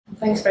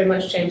Thanks very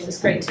much, James. It's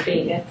great to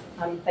be here.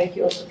 Thank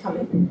you all for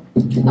coming.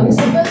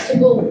 So first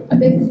of all, I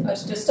think I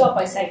should just start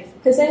by saying,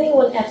 has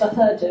anyone ever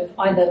heard of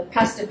either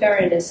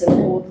Pastafarianism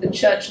or the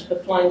Church of the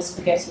Flying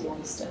Spaghetti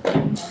Monster?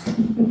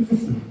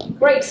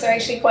 Great, so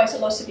actually quite a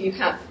lot of you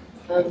have.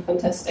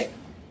 Fantastic.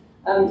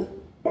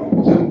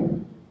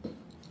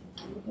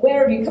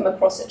 Where have you come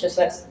across it? Just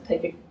let's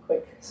take a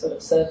quick sort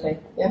of survey.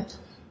 Yeah.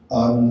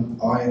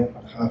 I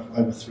have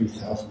over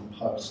 3,000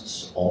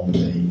 posts on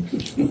the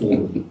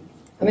forum.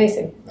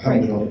 Amazing. I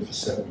haven't been on it for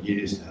several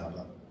years now,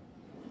 but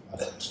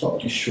I've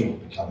stopped you short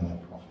of becoming a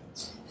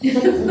prophet.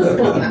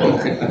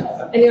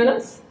 Anyone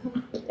else?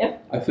 Yeah.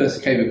 I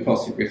first came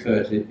across it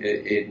referred to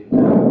in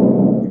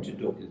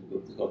Richard Dawkins'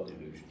 book, The God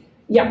Delusion.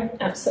 Yeah,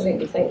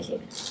 absolutely. Thank you.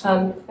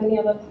 Any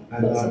other?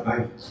 And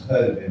I've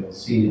heard of it or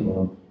seen it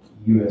on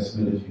US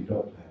military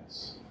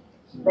dropouts.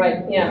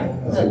 Right. Yeah.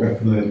 As a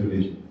recognised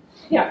religion.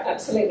 Yeah,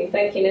 absolutely.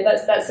 Thank you. Now,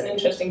 that's an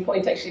interesting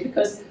point, actually,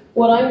 because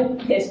what I'm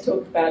here to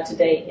talk about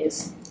today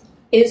is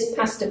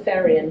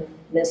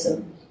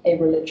Pastafarianism a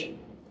religion?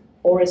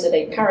 Or is it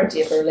a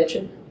parody of a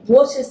religion?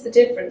 What is the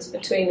difference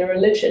between a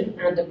religion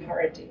and a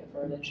parody of a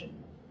religion?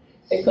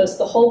 Because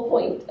the whole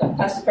point of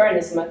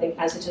Pastafarianism, I think,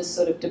 as it has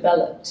sort of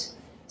developed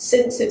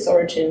since its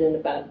origin in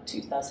about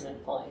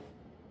 2005,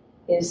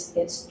 is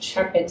its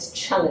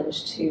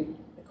challenge to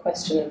the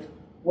question of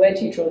where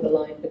do you draw the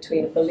line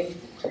between a belief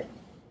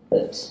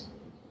that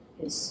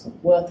is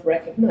worth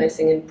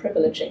recognising and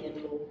privileging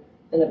in law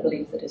and a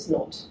belief that is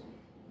not?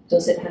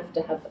 Does it have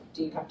to have,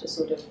 do you have to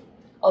sort of,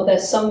 are there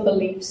some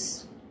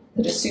beliefs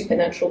that are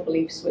supernatural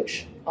beliefs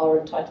which are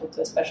entitled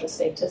to a special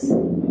status?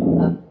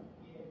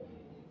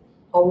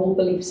 Are all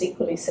beliefs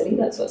equally silly?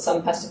 That's what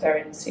some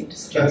Pastafarians seem to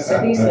suggest.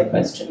 So these are the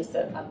questions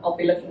that I'll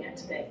be looking at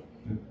today.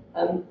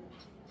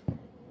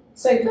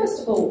 So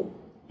first of all,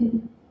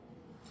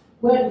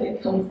 where did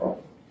it come from?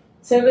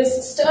 So it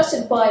was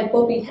started by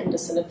Bobby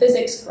Henderson, a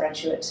physics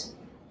graduate,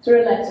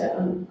 through a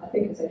letter, I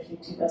think it's actually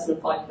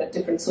 2005, but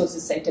different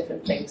sources say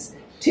different things,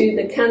 to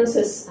the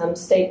Kansas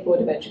State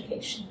Board of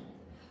Education.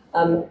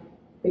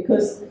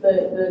 Because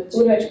the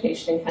Board of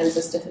Education in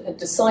Kansas had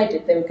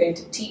decided they were going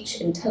to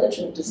teach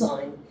intelligent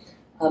design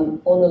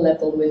on a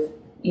level with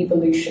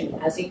evolution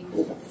as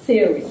equal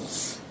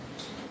theories.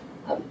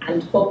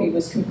 And Bobby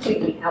was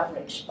completely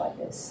outraged by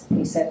this.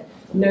 He said,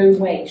 no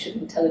way should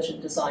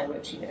intelligent design,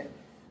 which,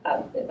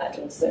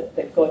 imagines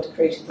that God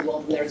created the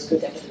world and there is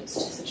good evidence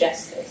to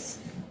suggest this,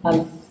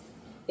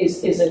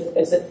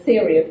 is a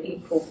theory of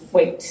equal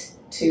weight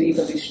to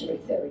evolutionary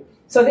theory.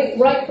 So I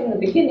think right from the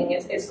beginning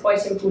it's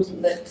quite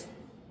important that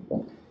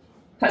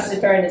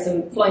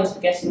Pastafarianism, flying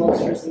spaghetti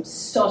monsterism,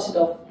 started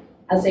off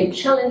as a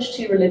challenge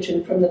to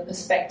religion from the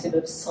perspective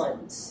of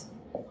science.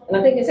 And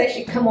I think it's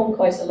actually come on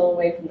quite a long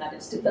way from that.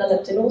 It's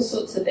developed in all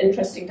sorts of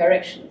interesting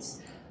directions.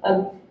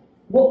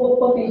 What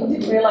Bobby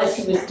didn't realise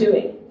he was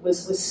doing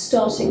was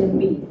starting a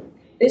meme.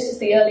 This is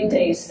the early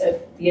days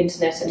of the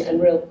internet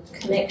and real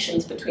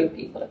connections between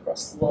people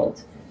across the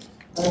world.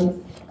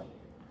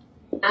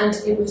 And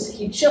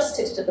he just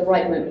hit it at the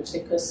right moment,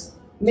 because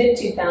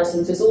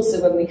mid-2000s is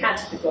also when we had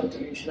the God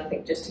Delusion, I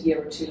think just a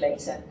year or two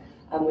later.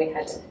 We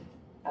had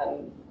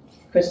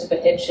Christopher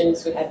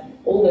Hitchens, we had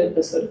all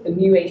the sort of the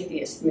new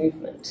atheist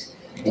movement.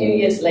 A few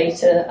years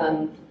later,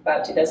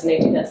 about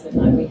 2008,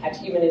 2009, we had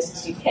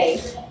Humanists UK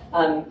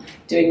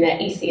doing their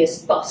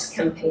Atheist Bus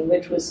campaign,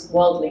 which was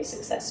wildly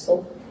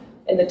successful.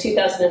 In the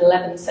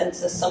 2011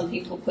 census, some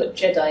people put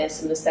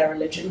Jediism as their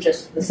religion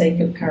just for the sake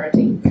of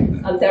parody.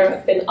 And there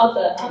have been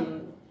other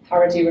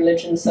parody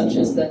religions, such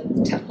as the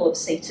Temple of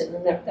Satan,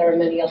 and there are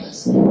many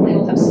others. They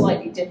all have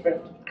slightly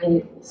different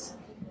angles.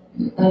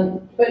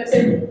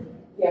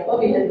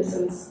 Bobby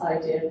Henderson's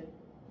idea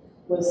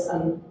was,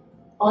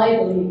 I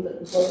believe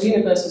that the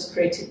universe was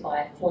created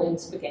by a flying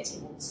spaghetti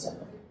monster.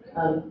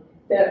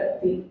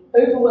 The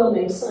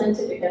overwhelming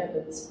scientific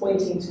evidence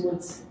pointing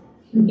towards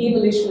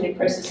evolutionary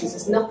processes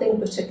is nothing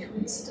but a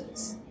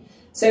coincidence.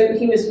 So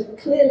he was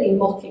clearly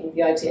mocking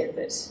the idea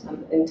that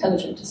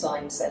intelligent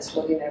design says,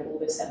 well, all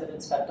this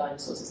evidence about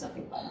dinosaurs is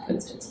nothing but a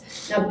coincidence.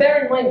 Now,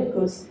 bear in mind, of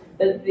course,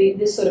 that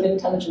this sort of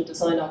intelligent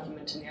design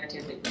argument and the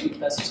idea that the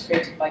universe was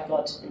created by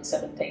God in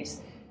 7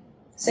 days,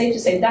 safe to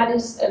say that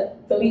is a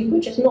belief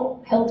which is not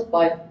held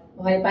by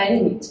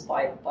any means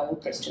by all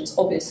Christians.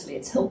 Obviously,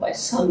 it's held by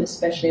some,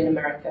 especially in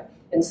America,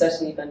 in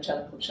certain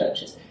evangelical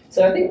churches.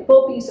 So I think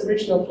Bobby's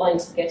original flying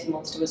spaghetti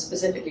monster was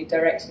specifically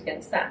directed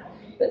against that.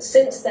 But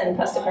since then,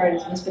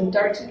 Pastafarianism has been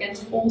directed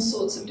against all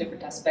sorts of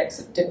different aspects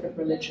of different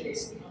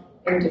religions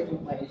in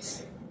different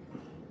ways.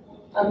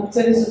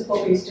 So this was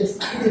Bobby's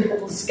just a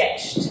little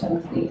sketch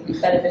of the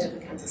benefit of the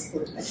Kansas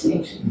Board of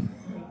Education.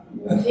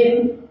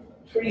 Him,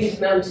 trees,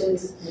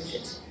 mountains,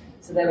 midget.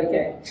 So there we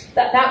go.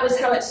 That was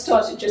how it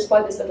started, just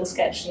by this little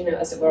sketch,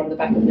 as it were, on the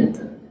back of an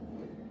envelope.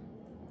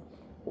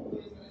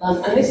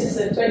 And this is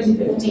a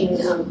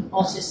 2015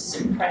 artist's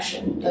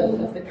impression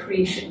of the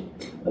creation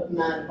of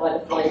man by the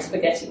flying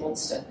spaghetti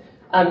monster.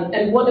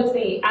 And one of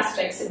the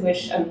aspects in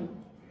which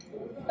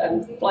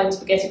flying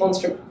spaghetti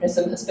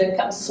monsterism has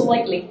become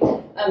slightly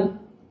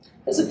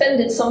has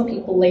offended some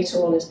people later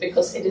on is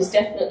because it is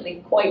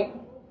definitely quite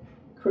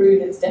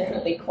crude, it's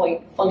definitely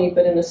quite funny,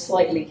 but in a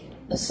slightly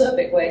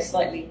acerbic way,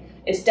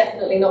 it's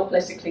definitely not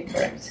politically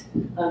correct.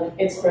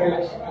 It's very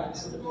much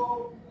sort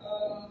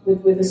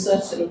of with a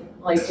certain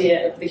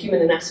idea of the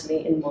human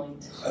anatomy in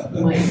mind,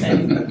 you might say.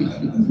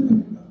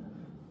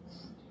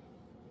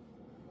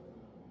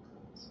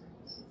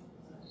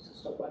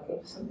 Stop working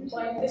for some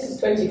reason. This is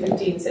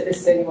 2015, so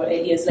this is only,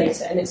 8 years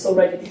later, and it's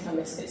already become,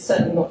 it's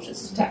certainly not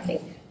just attacking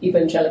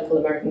evangelical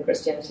American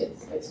Christianity,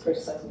 it's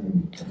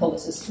criticising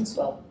Catholicism as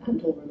well,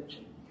 and all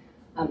religion.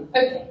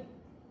 Okay,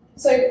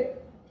 so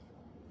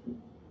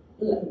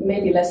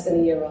maybe less than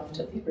a year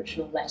after the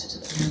original letter to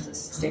the Kansas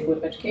State Board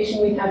of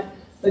Education, we have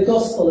the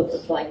Gospel of the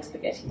Flying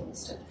Spaghetti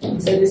Monster.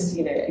 So this,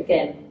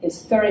 again,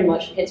 is very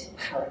much, it's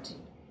parody.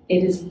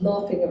 It is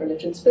laughing at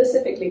religion,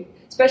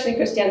 especially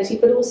Christianity,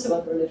 but also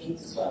other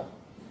religions as well.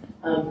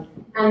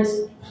 And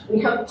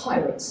we have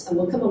pirates, and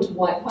we'll come on to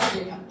why do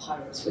we have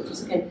pirates, which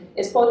is, again,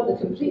 it's part of the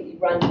completely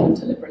random and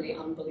deliberately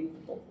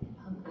unbelievable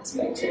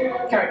aspect,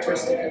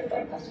 characteristic of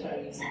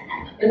Pastafarianism.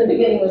 In the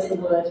beginning was the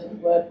word, and the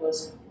word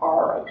was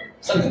 "ar,"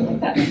 something like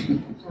that.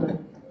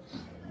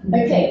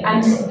 Okay,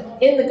 and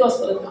in the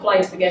Gospel of the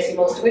Flying Spaghetti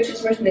Monster, which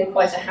is written in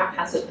quite a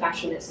haphazard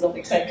fashion, it's not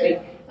exactly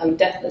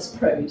deathless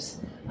prose,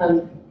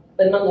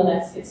 but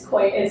nonetheless, it's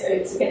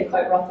again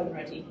quite rough and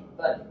ready,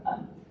 but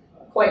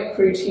quite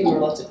crude humour a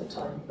lot of the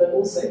time, but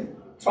also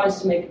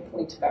tries to make a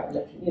point about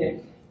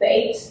religion. The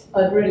 8,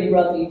 I'd really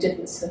rather you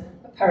didn't,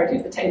 a parody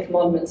of the 10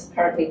 Commandments,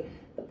 apparently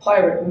the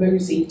pirate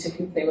Mosey, to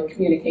whom they were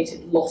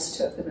communicated, lost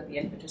 2 of them at the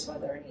end, which is why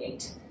there are only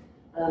 8.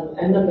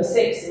 And number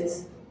 6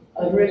 is,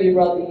 I'd really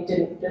rather you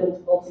didn't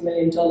build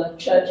multi-million-dollar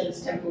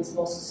churches, temples,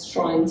 mosques,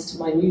 shrines to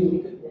my newly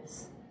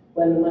goodness,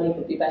 when the money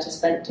could be better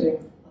spent doing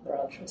other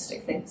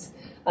altruistic things.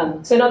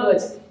 So in other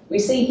words, we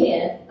see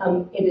here,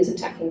 it is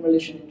attacking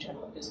religion in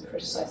general. It is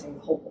criticising the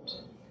whole lot.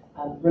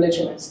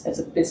 Religion as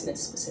a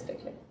business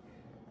specifically.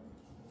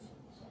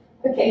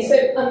 Okay, so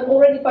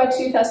already by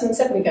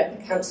 2007 we get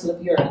the Council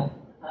of Europe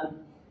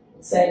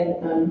saying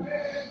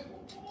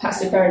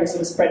Pastafarianism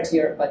was spread to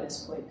Europe by this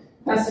point.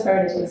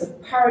 Pastafarianism is a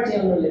parody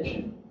on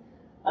religion,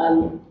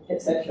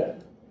 etc.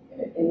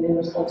 In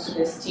response to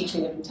this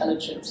teaching of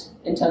intelligent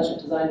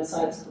design and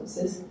science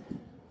courses.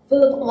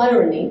 Full of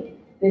irony,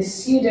 this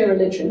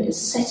pseudo-religion is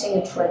setting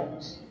a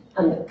trend,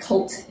 and the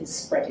cult is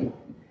spreading.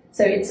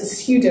 So it's a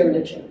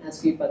pseudo-religion,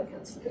 as viewed by the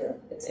Council of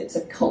Europe. It's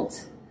a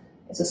cult.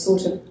 It's a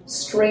sort of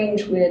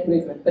strange, weird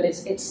movement, but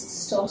it's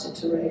started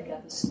to really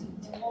gather speed.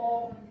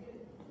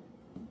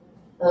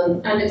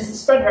 And it's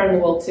spread around the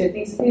world too.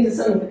 These are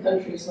some of the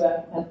countries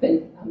where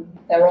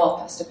there are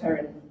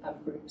Pastafarian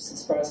groups,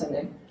 as far as I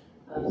know.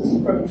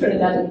 From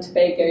Trinidad and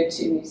Tobago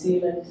to New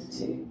Zealand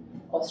to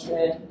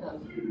Austria,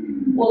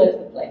 all over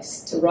the place,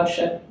 to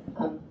Russia.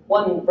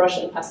 One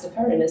Russian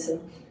Pastafarian,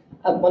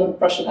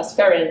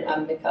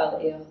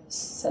 Mikhail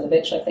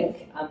Selevich, I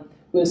think,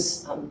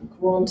 was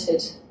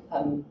granted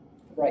the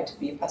right to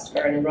be a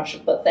Pastafarian in Russia,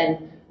 but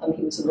then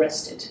he was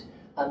arrested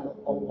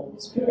on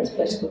spurious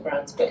political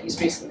grounds, but he's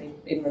recently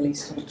been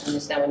released and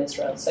is now in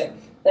Israel, so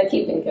they're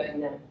keeping going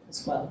there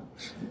as well.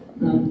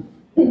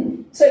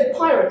 So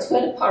pirates,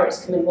 where do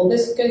pirates come in? Well,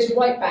 this goes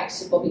right back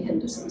to Bobby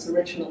Henderson's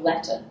original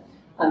letter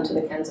to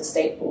the Kansas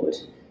State Board,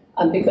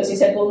 because he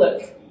said, well,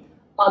 look,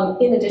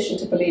 in addition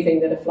to believing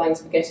that a flying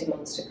spaghetti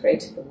monster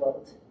created the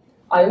world,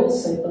 I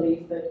also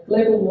believe that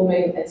global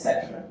warming,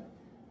 etc.,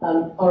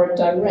 are a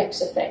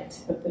direct effect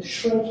of the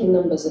shrinking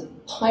numbers of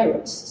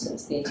pirates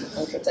since the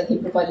 1800s. And he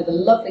provided a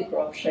lovely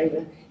graph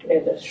showing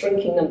the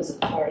shrinking numbers of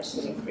pirates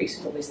would increase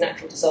with all these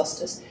natural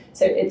disasters.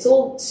 So it's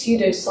all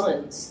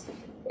pseudoscience,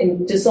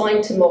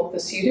 designed to mock the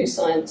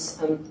pseudoscience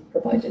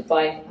provided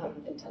by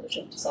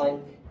intelligent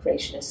design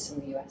creationists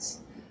in the US.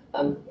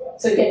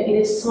 So again, it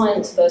is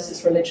science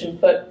versus religion,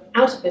 but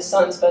out of this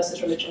science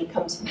versus religion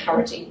comes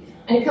parody,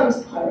 and it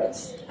comes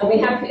pirates. And we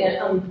have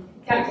here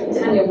Captain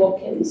Tanya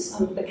Watkins,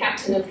 the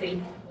captain of the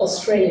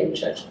Australian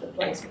Church of the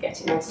Flying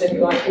Spaghetti Monster,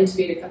 who I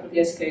interviewed a couple of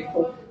years ago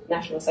for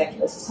National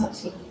Secular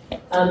Society.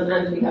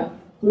 And we have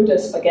Bruder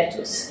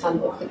Spaghettus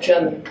of the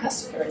German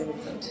Pastafarian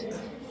movement.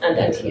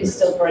 And he is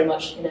still very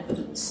much in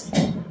evidence.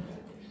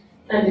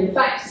 And in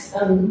fact,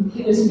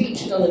 he was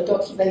featured on a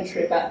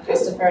documentary about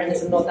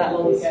Pastafarianism not that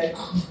long ago.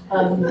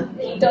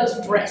 He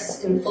does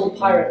dress in full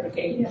pirate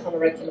regalia on a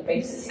regular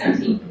basis, and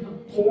he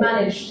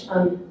managed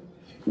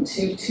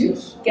to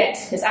get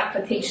his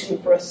application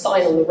for a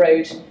sign on the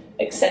road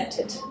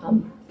accepted.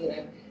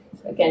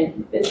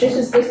 Again, this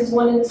is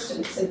one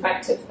instance, in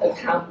fact, of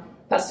how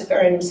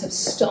Pastafarians have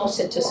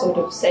started to sort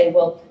of say,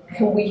 well,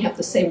 can we have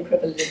the same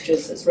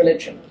privileges as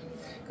religion?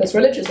 Because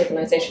religious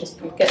organisations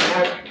can get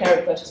their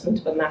advertisement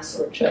of a mass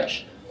or a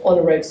church on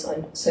a road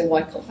sign, so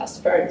why can't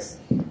Pastafarians?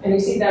 And you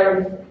see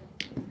their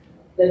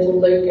little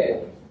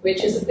logo,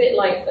 which is a bit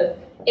like the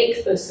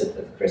ichthus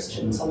of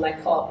Christians on their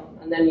car,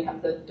 and then you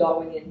have the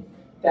Darwinian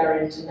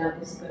variant, and now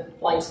there's the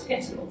flying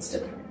spaghetti monster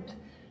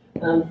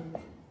variant.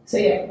 So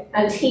yeah,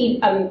 and he,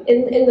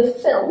 in the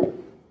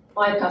film,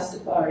 I,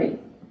 Pastafari,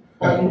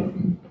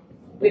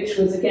 which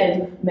was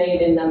again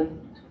made in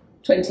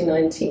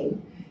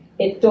 2019.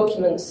 It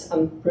documents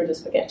Brutus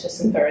Spaghettus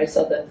and various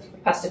other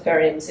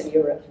Pastafarians in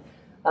Europe.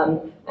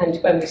 And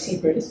when we see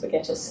Brutus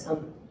Spaghettus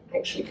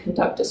actually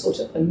conduct a sort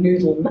of a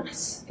noodle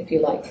mass, if you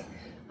like,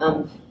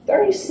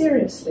 very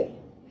seriously.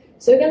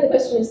 So again, the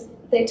question is,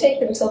 they take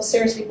themselves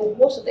seriously, but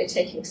what are they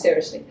taking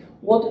seriously?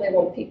 What do they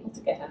want people to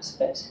get out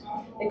of it?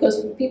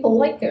 Because people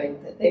like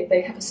going there,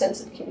 they have a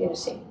sense of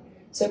community.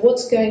 So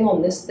what's going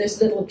on?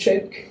 This little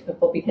joke of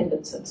Bobby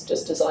Henderson's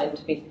just designed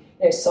to be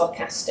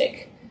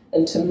sarcastic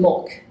and to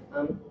mock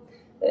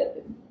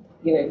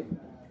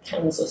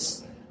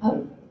Kansas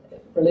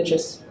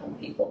religious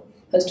people,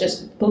 has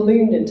just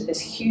ballooned into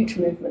this huge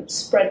movement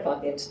spread by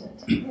the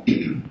internet.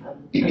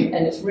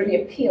 And it's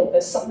really appealed.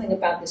 There's something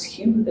about this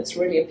humour that's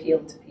really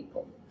appealed to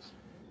people.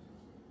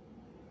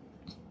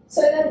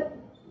 So then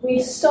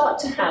we start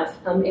to have,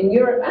 in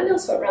Europe and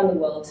elsewhere around the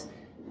world,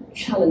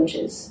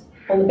 challenges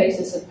on the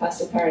basis of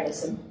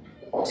Pastafarianism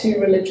to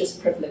religious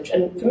privilege.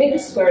 And for me,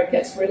 this is where it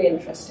gets really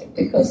interesting,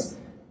 because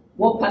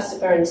what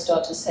Pastafarians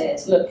start to say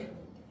is, look,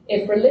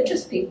 if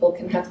religious people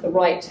can have the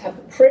right, to have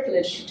the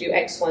privilege to do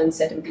X, Y, and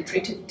Z and be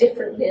treated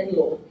differently in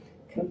law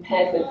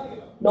compared with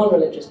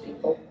non-religious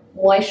people,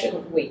 why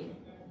shouldn't we?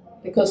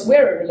 Because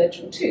we're a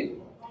religion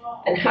too.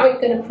 And how are you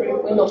going to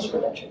prove we're not a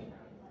religion?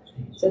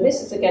 So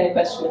this is again a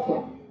question of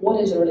what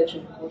is a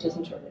religion, what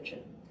isn't a religion?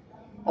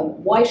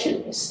 Why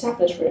should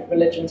established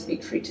religions be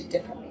treated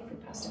differently from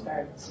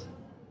Pastafarians?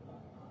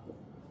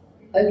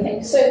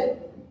 Okay, so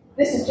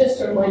this is just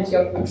to remind you,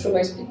 I'm sure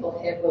most people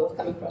here will have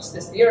come across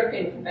this. The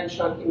European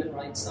Convention on Human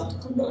Rights,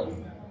 Article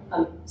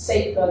 9,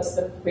 safeguards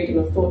the freedom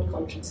of thought,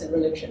 conscience, and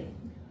religion.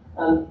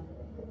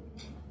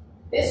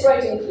 This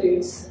right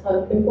includes,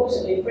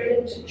 importantly,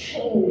 freedom to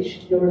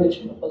change your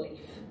religion or belief,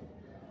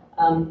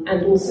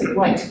 and also the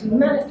right to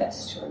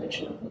manifest your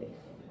religion or belief.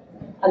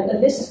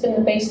 And this has been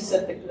the basis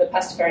of the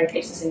Pastafarian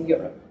cases in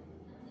Europe.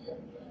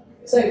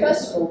 So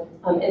first of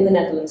all, in the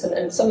Netherlands,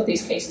 and some of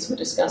these cases were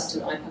discussed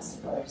in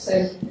iPastafari.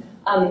 So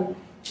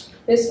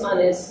this man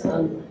is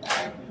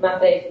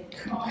Matthew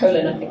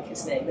Colin, I think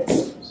his name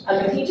is.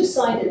 And he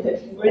decided that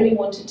he really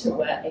wanted to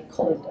wear a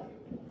colander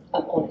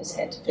on his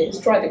head for his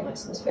driving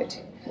license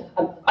voting.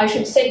 I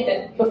should say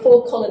that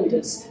before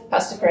colanders,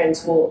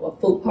 Pastafarians wore a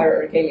full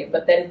pirate regalia,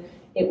 but then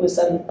it was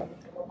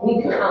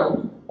Nico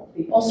Alm,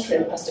 the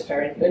Austrian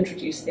Pastafarian, who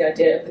introduced the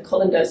idea of the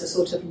colander as a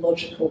sort of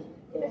logical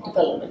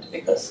development,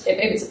 because if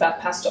it's about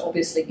pasta,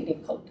 obviously you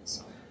need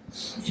colanders.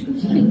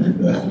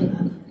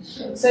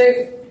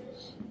 So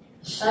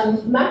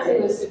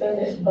Matthew was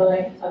defended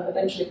by,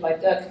 eventually by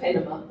Dirk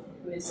Venema,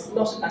 who is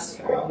not a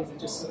Pastafarian,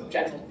 he's just a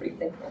general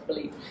freethinker, I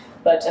believe,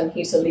 but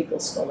he's a legal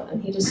scholar,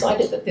 and he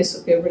decided that this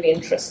would be a really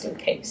interesting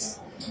case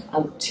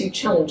to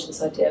challenge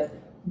this idea of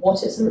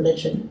what is a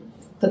religion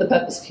for the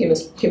purpose of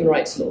human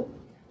rights law.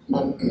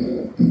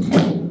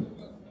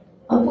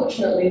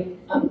 Unfortunately,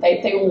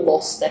 they all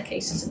lost their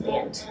cases in the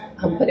end,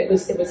 but it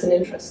was an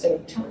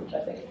interesting challenge, I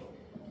think.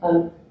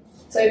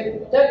 So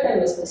Dirk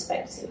Venema's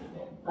perspective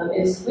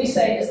is, we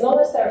say, as long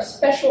as there are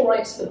special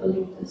rights for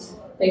believers,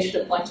 they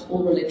should apply to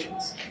all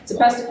religions. So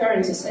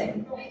Pastafarians are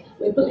saying,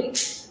 we believe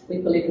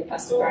in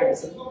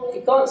Pastafarianism.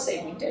 You can't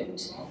say we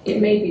don't.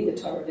 It may be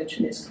that our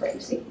religion is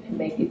crazy. It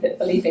may be that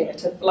believing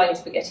that a flying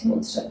spaghetti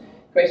monster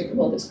created the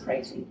world is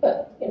crazy.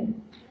 But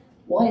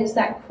why is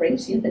that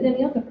crazier than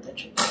any other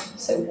religion?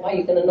 So why are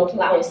you going to not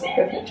allow us the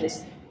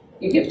privileges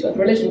you give to other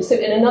religions? So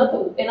in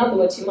other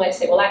words, you might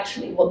say, well,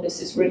 actually, what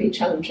this is really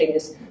challenging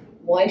is,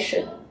 why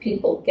should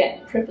people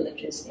get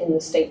privileges in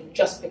the state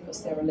just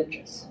because they're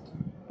religious,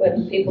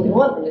 when people who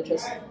aren't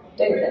religious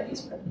don't get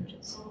these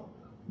privileges?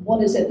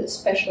 What is it that's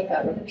special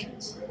about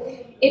religions?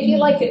 If you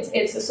like,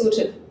 it's a sort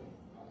of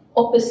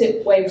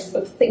opposite way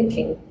of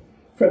thinking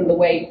from the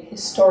way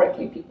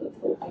historically people have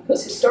thought.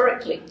 Because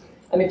historically,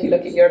 if you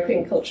look at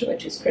European culture,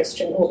 which is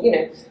Christian, or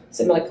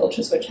similar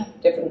cultures which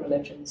have different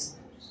religions,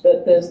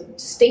 the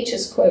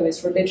status quo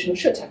is religion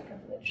should have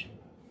privilege.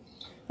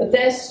 But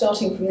they're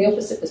starting from the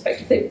opposite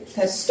perspective.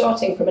 They're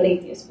starting from an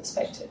atheist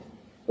perspective,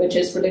 which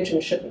is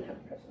religion shouldn't have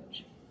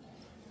privilege.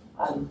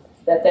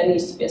 That there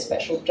needs to be a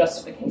special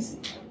justification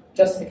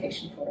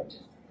for it.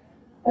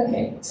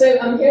 Okay,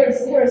 so here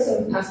are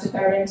some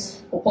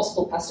Pastafarians, or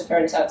possible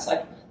Pastafarians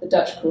outside the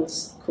Dutch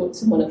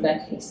courts in one of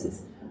their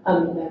cases.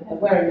 They're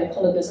wearing their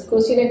colanders. Of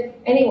course,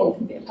 anyone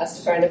can be a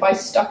Pastafarian. If I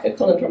stuck a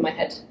colander on my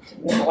head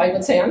now, I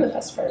would say I'm a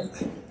Pastafarian.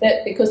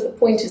 Because the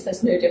point is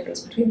there's no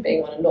difference between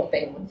being one and not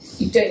being one.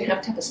 You don't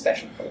have to have a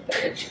special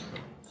qualification.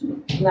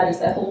 And that is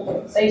their whole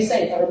point. They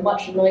say they're a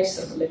much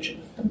nicer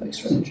religion than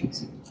most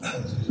religions.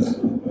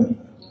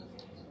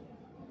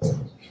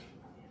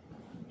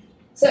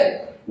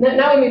 So,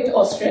 now we move to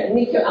Austria, and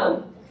Nico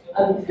Alm,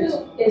 who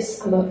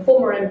is a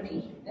former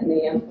MP in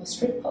the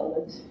Austrian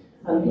Parliament.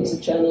 He's a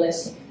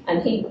journalist,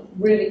 and he's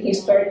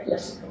very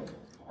political.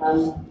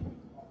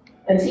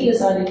 And he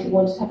decided he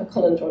wanted to have a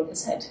colander on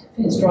his head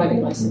for his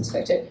driving license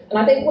photo. And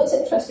I think what's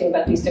interesting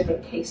about these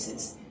different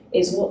cases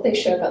is what they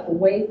show about the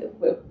way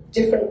that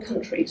different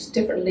countries,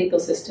 different legal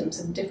systems,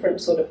 and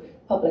different sort of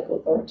public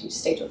authorities,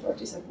 state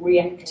authorities, have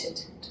reacted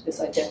to this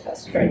idea of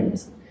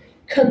Pastafarianism.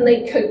 Can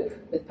they cope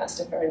with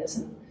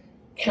Pastafarianism?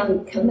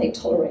 Can they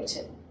tolerate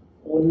it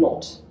or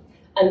not?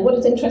 And what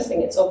is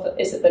interesting is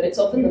that it's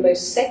often the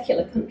most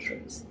secular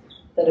countries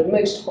that are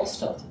most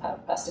hostile to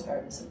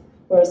Pastafarianism,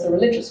 whereas the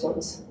religious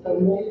ones are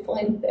more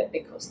fine with it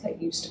because they're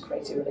used to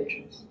crazy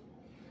religions.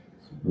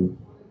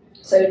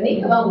 So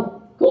Nicolau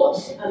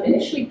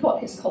initially got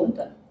his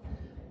colander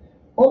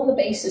on the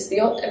basis, he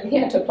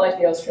had to apply to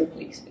the Austrian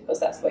police because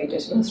that's the way you do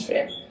it in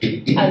Austria.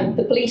 And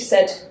the police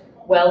said,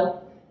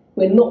 well,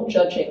 we're not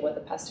judging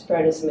whether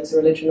Pastafarianism is a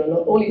religion or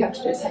not. All you have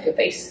to do is have your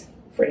face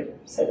free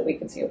so that we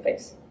can see your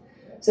face.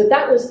 So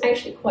that was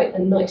actually quite a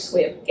nice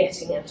way of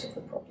getting out of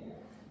the problem.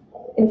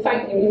 In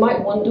fact, you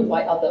might wonder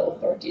why other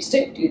authorities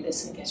don't do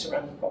this and get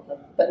around the problem.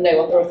 But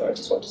no, other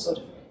authorities want to sort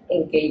of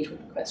engage with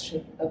the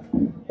question of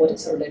what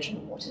is a religion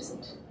and what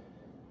isn't.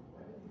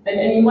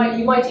 And you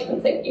might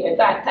even think,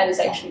 that is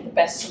actually the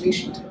best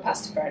solution to the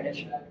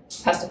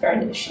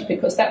Pastafarian issue,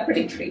 because that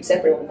really treats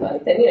everyone fairly.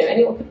 Then,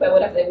 anyone could wear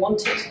whatever they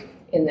wanted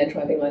in their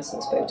driving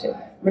license photo.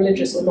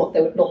 Religious or not,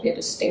 there would not be a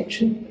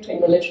distinction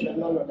between religion and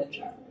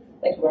non-religion.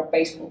 They could wear a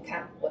baseball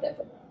cap,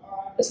 whatever,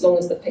 as long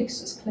as the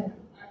face is clear.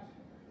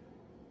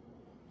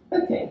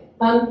 Okay,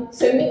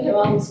 so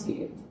Nicoau's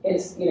view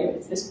is,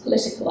 it's this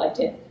political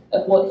idea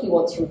of what he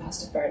wants from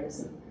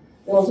Pastafarianism.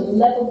 They want a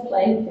level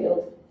playing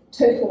field,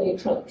 total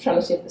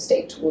neutrality of the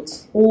state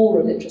towards all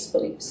religious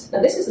beliefs.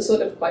 Now, this is the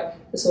sort of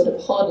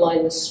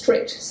hardline, the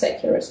strict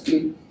secularist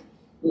view,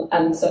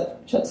 and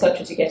such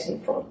as you get in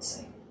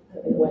France,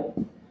 in a way.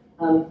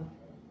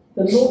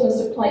 The law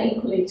must apply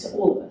equally to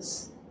all of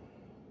us.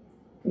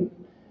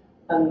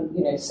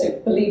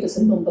 So believers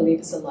and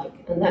non-believers alike,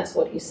 and that's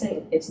what he's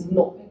saying. It's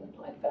not being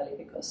applied fairly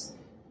because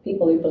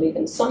people who believe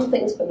in some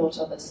things but not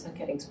others are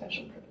getting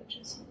special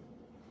privileges.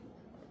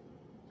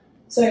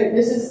 So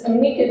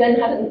Nico then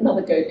had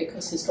another go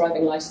because his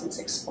driving license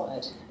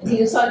expired, and he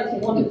decided he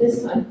wanted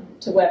this time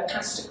to wear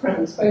pastor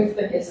crowns, both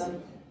for his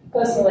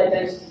personal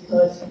identity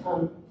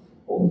card,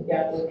 or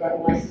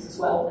driving license as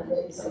well, and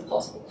his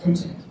passport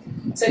photo.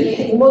 So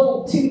he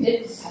modelled 2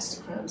 different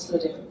pastor crowns for the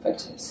different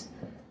photos.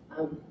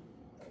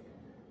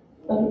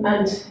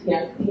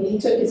 He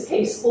took his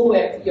case all the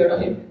way up to Europe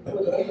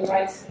with the human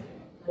rights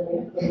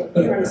and the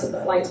appearance of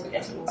the flying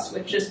spaghetti monster,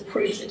 which just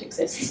proves it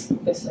exists,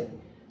 obviously.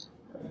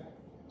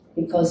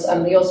 Because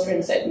the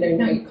Austrians said, no,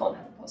 you can't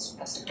have a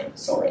pastor crown,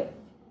 sorry.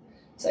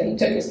 So he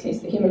took his case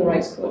to the Human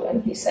Rights Court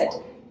and he said,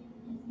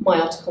 my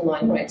Article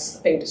 9 rights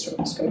are being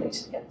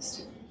discriminated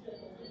against.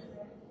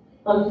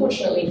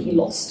 Unfortunately, he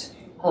lost.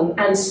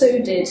 And so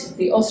did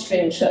the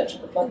Austrian Church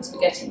of the Flying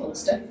Spaghetti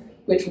Monster,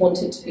 which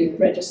wanted to be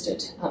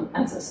registered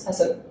as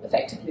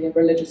effectively a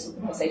religious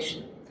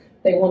organisation.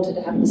 They wanted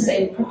to have the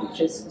same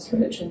privileges as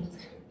religion,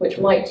 which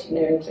might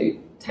include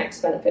tax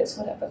benefits,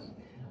 whatever.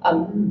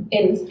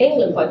 In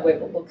England, by the way,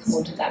 we'll come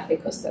on to that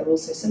because there are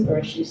also similar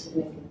issues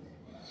in England.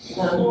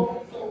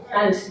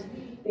 And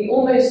the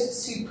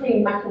almost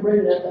supreme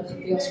macarona of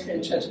the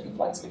Austrian Church of the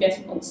Flying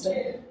Spaghetti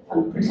Monster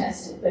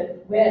protested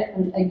that we're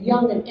a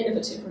young and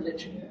innovative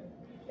religion.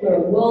 We're a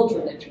world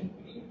religion,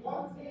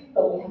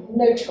 but we have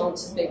no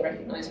chance of being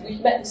recognised. We've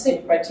met the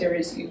same criteria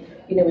as you.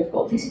 We've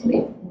got this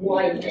belief.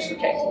 Why are you just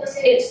rejecting us?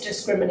 It's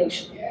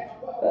discrimination.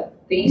 But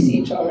the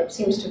ECHR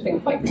seems to have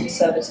been quite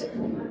conservative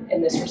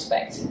in this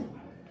respect.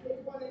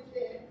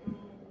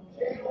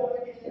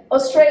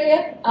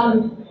 Australia,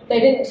 they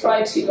didn't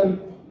try to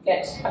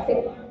get, I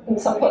think in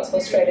some parts of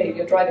Australia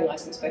your driving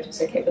licence photo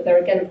is okay, but they're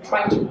again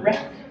trying to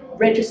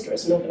register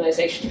as an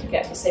organisation to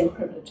get the same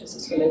privileges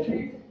as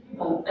religion.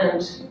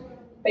 And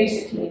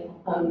basically,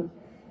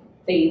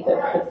 the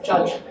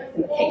judge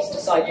in the case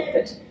decided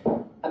that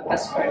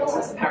Pastafarianism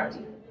is a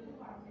parody.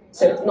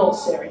 So it's not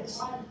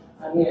serious.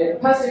 The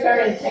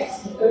Pastafarian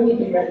text can only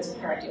be read as a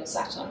parody or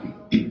satire.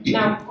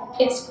 Now,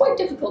 it's quite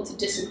difficult to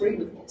disagree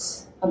with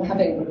this.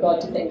 Having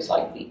regard to things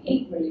like the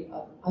 8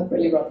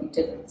 really rubby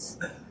Dylans.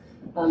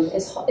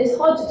 It's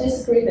hard to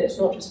disagree that it's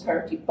not just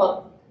parody,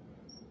 but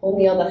on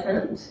the other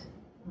hand,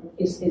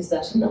 is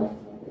that enough?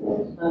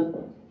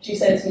 She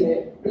says,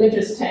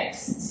 religious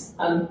texts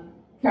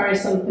carry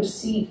some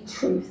perceived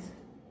truth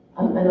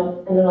and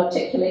an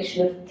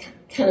articulation of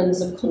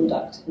canons of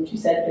conduct. And she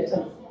said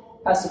that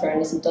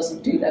Pastafarianism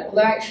doesn't do that.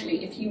 Although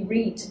actually, if you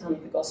read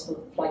the Gospel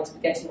of the Flying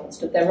Spaghetti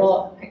Monster, there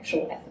are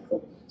actual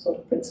ethical sort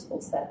of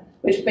principles there,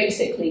 which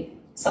basically,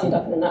 summed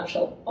up in a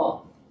nutshell,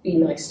 are be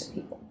nice to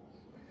people.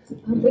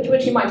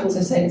 Which you might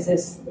also say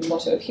is the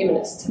motto of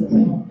humanists in a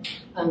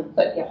way.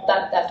 But yeah,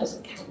 that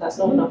doesn't count. That's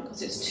not enough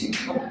because it's too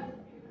common.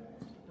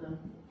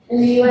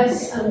 In the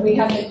US, we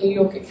have a New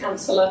Yorker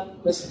councillor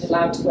who was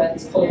allowed to wear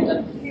his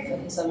colander for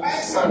his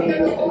signing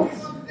an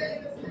oath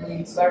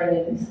and swearing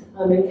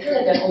in. In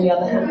Canada, on the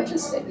other hand, which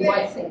is, you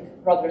might think,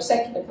 rather a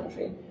secular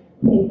country,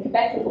 in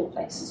Quebec of all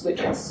places,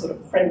 which is sort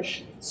of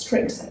French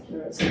strict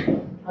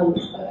secularism, a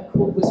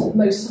court was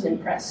most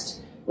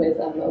unimpressed with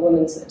a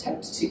woman's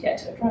attempt to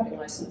get a driving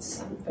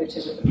licence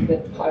photo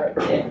with pirate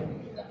gear.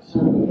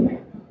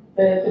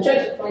 The judge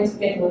at the Flying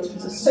Spaghetti Monster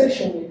was a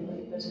social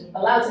movement that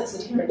allows its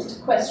adherents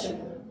to question,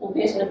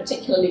 albeit in a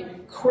particularly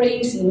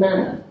crazy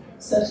manner,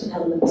 certain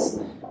elements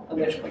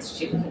which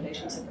constitute the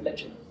foundations of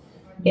religion.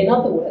 In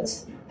other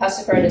words,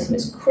 Pastafarianism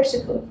is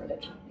critical of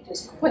religion. It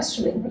is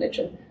questioning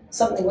religion.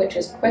 Something which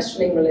is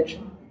questioning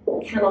religion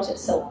cannot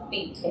itself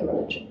be a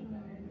religion.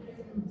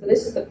 So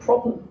this is the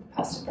problem of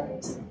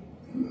Pastafarianism.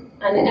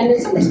 And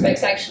in some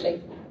respects, actually,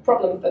 the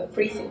problem for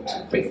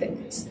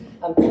freethinkers.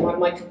 I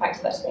might come back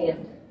to that at the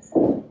end.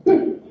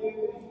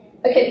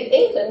 Okay,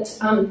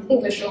 in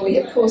English law, we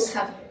of course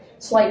have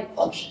slight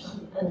fudge,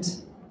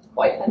 and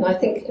I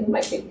think it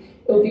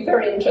would be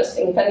very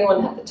interesting if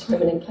anyone had the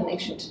time and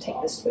inclination to take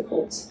this to the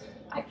courts,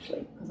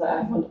 actually, because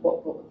I wonder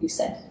what would be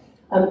said.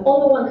 On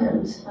the one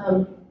hand,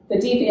 the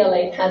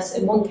DVLA has,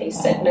 in one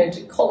case, said no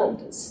to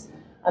colanders.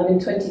 In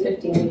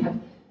 2015, we have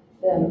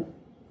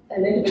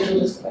an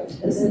individual just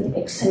quoted as an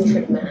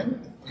eccentric man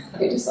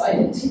who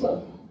decided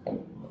to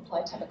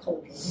apply to have a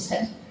colander on his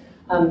head.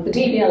 The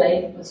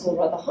DVLA was all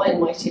rather high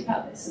and mighty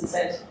about this and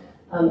said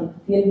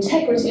the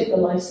integrity of the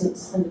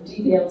licence and the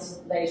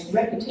DVLA's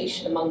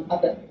reputation among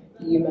other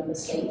EU member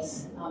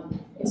states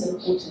is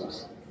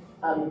important.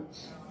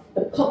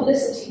 The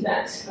publicity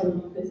that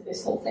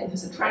this whole thing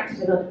has attracted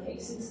in other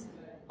cases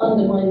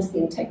undermines the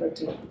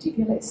integrity of the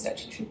DVLA's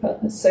statutory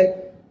purpose. So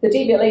the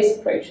DVLA's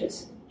approach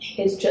is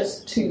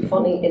just too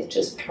funny, it's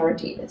just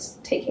parody, it's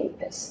taking the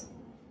piss.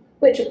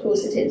 Which, of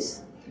course, it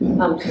is.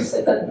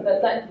 So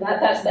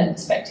that's their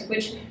perspective,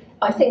 which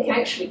I think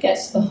actually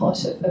gets to the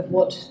heart of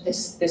what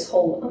this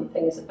whole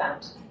thing is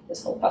about,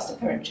 this whole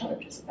Pastafarian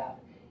challenge is about.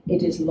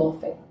 It is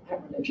laughing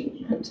at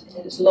religion, and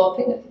it is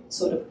laughing at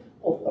sort of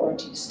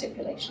authority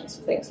stipulations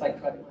for things like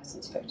driving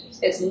licence photos.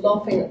 It's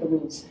laughing at the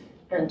rules,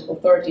 and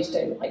authorities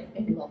don't like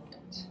being laughed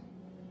at.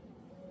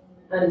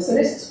 And so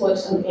this is what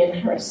Ian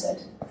Harris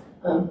said.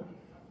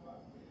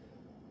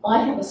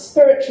 I have a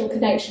spiritual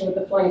connection with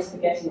the flying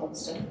spaghetti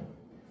monster.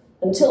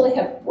 Until they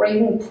have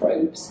brain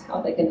probes, how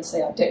are they going to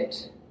say I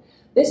don't?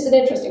 This is an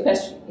interesting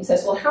question. He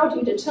says, well, how do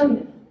you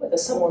determine whether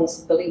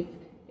someone's belief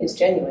is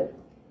genuine?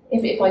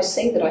 If I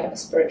say that I have a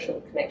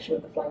spiritual connection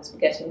with the flying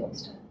spaghetti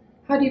monster,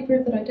 how do you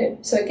prove that I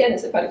don't? So again,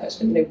 it's about a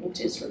question of, what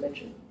is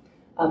religion?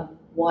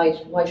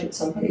 Why should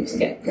some beliefs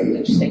get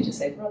privileged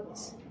status over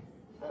others?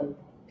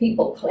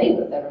 People claim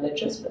that they're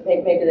religious, but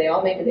maybe they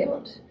are, maybe they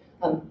aren't.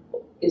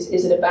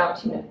 Is it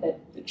about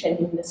the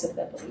genuineness of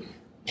their belief?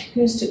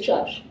 Who's to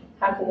judge?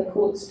 How can the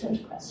courts judge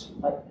a question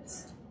like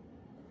this?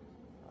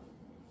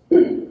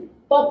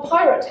 But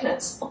pirate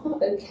hats are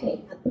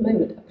okay at the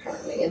moment,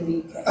 apparently, in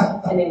the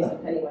UK, in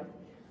England anyway.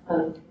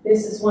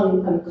 This is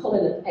one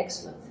Colin of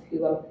Exmouth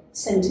who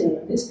sent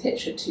in this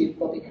picture to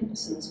Bobby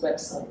Henderson's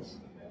website.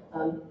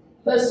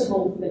 First of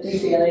all, the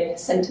DVLA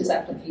sent his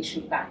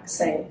application back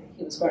saying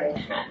he was wearing a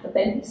hat, but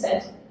then he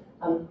said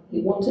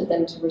he wanted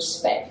them to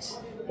respect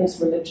his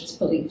religious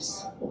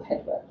beliefs or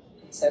headwear.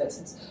 So it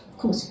says, of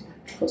course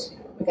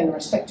we're going to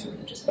respect your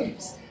religious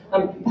beliefs.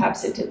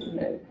 Perhaps it didn't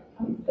know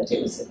that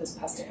it was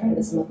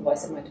Pastafarianism,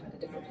 otherwise it might have had a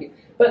different view.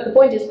 But the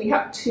point is we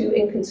have two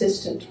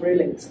inconsistent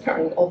rulings,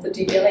 apparently, of the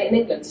DVLA in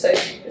England, so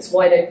it's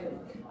wide open.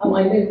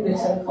 I know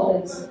that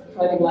Colin's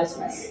driving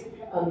licence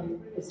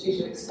is due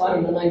to expire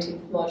on the 19th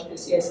of March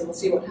this year, so we'll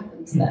see what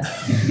happens there.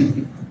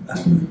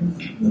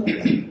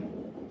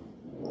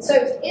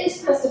 So,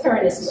 is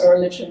Pastafarianism a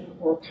religion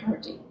or a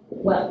parody?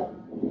 Well,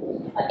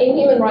 in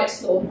human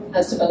rights law,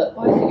 as developed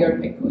by the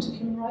European Court of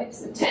Human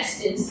Rights, the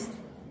test is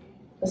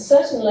a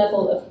certain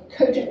level of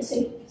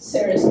cogency,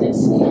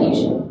 seriousness,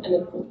 cohesion, and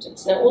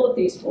importance. Now, all of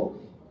these four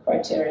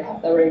criteria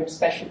have their own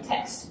special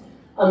test.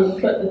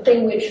 But the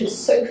thing which has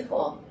so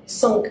far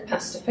sunk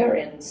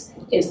Pastafarians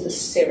is the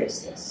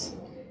seriousness,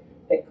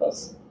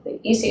 because the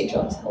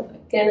ECHR has held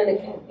again and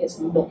again it's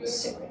not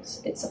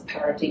serious. It's a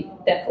parody,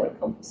 therefore it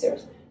can't be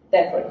serious,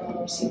 therefore it can't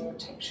receive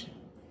protection.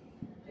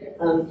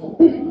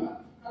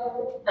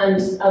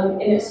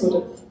 And in its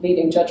sort of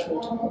leading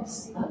judgment on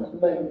this at the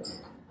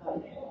moment,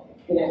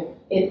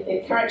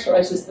 it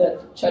characterises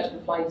the Church of the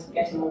Flying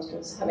Spaghetti Monster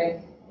as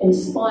having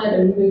inspired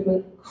a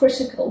movement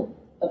critical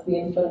of the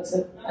influence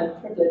of and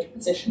privileged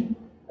position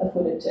of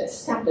Foote to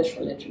establish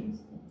religions.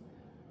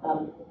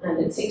 And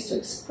it seeks to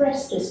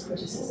express this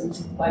criticism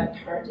by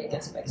parodying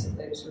aspects of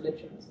those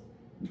religions.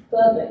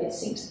 Further, it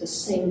seeks the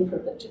same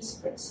privileges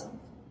for itself.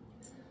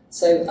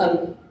 So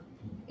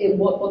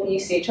what the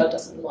ECHR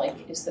doesn't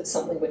like is that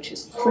something which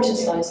is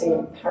criticising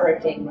and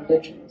parodying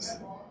religions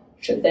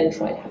should then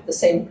try to have the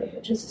same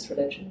privileges as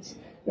religions.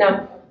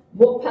 Now,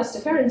 what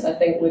Pastafarians, I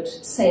think, would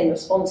say in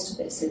response to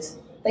this is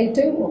they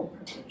don't want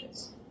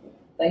privileges.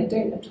 They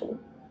don't at all.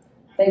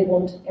 They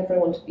want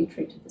everyone to be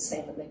treated the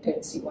same, and they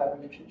don't see why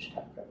religion should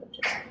have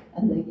privileges.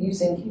 And they're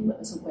using humour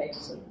as a way of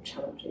sort of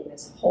challenging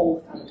this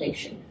whole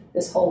foundation,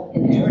 this whole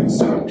inherent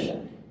structure.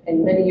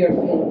 In many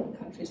European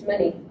countries,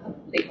 many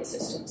legal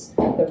systems,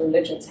 the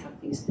religions have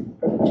these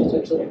privileges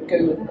which sort of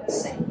go without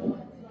saying.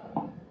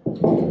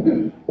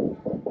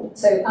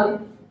 So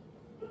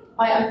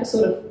I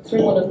sort of,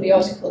 through one of the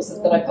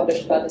articles that I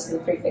published about this in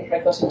the Freethinker, I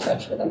got in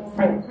touch with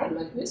Frank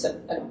Cranmer, who is a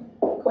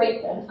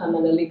Quaker and a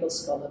legal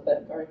scholar,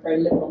 but very, very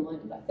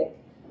liberal-minded, I think.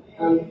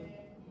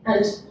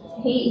 And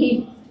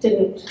he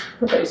didn't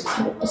propose to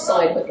sort of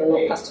decide whether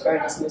or not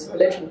Pastafarianism was a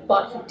religion,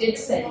 but he did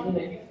say,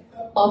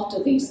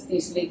 after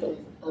these legal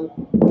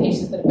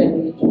cases that have been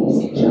in the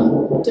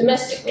UKCHR,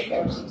 domestic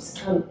authorities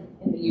in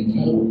the UK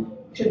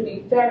should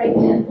be very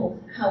careful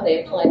how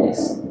they apply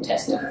this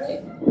test of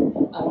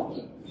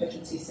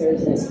cogency,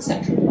 seriousness,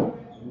 etc.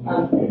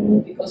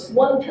 Because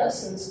one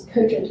person's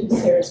cogent and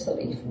serious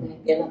belief may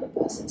be another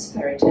person's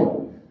fairy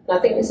tale. And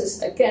I think this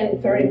is, again,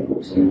 very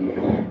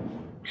important.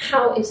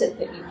 How is it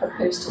that you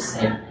propose to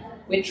say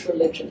which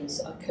religions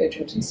are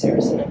cogent and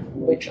serious enough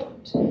and which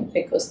aren't?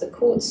 Because the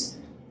courts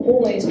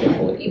always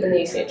report, even the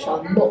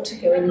ECHR, not to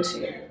go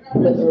into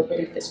whether a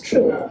belief is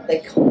true or not. They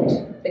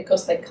can't,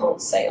 because they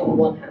can't say on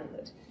one hand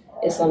that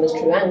Islam is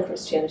true and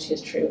Christianity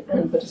is true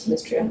and Buddhism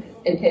is true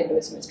and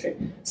Hinduism is true.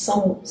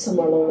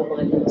 Somewhere along the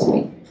line there must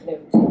be,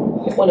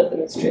 if one of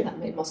them is true,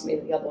 that must mean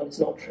that the other one is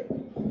not true.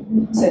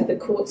 So the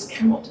courts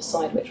cannot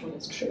decide which one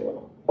is true or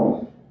not.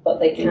 But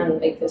they can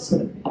make this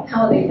sort of,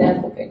 how are they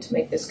therefore going to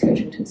make this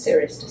cogent and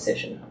serious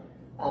decision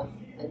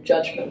and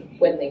judgment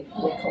when they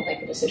can't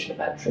make a decision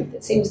about truth?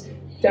 It seems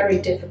very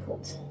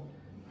difficult.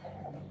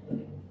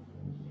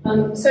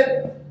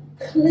 So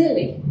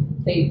clearly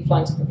the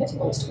flying spaghetti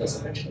monster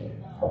was originally a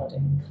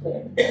parody,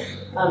 clearly.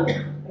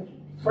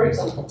 For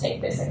example, take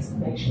this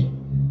explanation.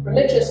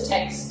 Religious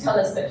texts tell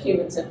us that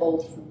humans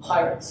evolved from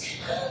pirates.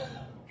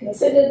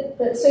 Consider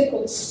that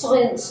so-called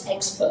science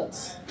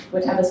experts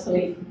would have us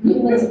believe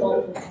humans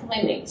evolved from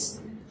primates,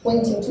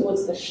 pointing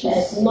towards the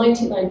shared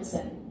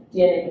 99%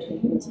 DNA between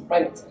humans and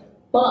primates.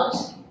 But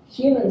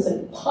humans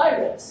and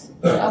pirates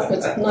are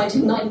upwards of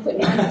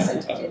 99.9%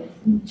 of DNA.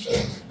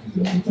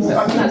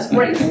 That's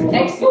great.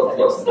 Excellent.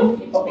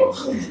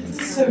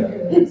 So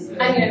good.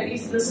 And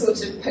these are the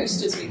sorts of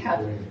posters we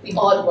have, the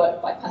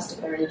artwork by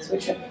Pastafarians,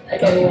 which are,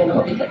 again, you will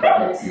probably get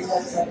on this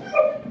website.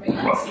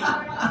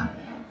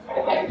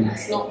 Okay,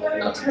 it's not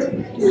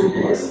terrible.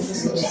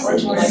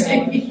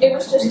 It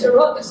was just a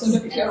rather sort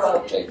of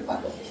puerile joke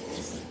about it.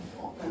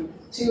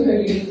 Two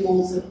holy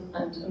walls and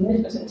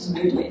omnipotent and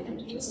moodily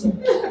appendages.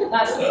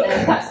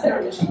 That's their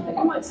religion.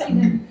 I might say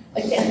that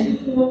again,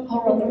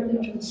 our other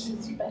religions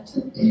is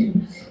better.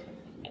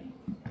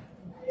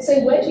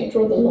 So where do you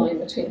draw the line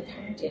between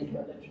parody and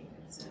religion?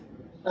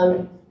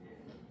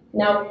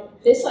 Now,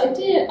 this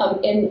idea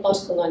in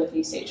Article 9 of the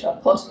ECHR,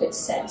 part of it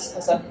says,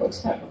 as I've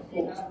pointed out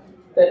before,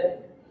 that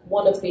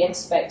one of the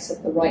aspects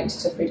of the right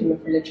to freedom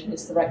of religion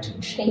is the right to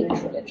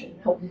change religion.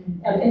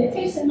 In a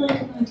case in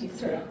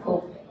 1993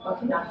 called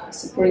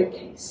Pastafarianism, a great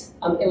case,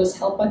 it was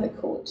held by the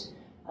court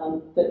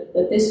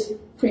that this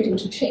freedom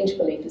to change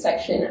belief is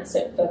actually an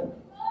asset for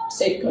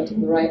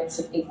safeguarding the rights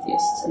of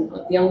atheists and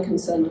the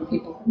unconcerned and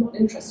people who are not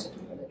interested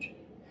in religion.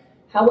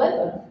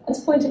 However,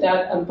 as pointed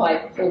out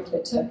by Foote,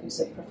 who's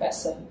a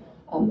professor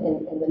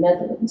in the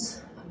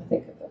Netherlands, I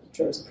think of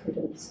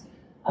jurisprudence,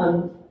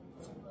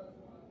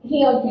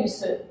 he argues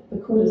that the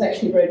court has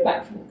actually rowed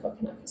back from the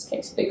Kokonakis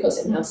case because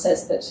it now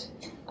says that,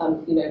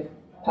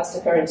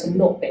 Pastafarians are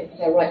not being,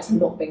 their rights are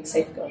not being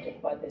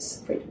safeguarded by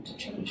this freedom to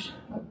change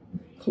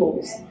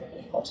clause,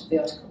 part of the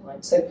Article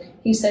 9. So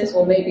he says,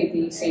 well, maybe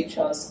the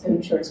ECHR's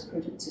own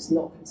jurisprudence is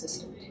not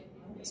consistent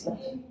on this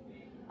matter.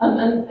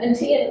 And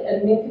he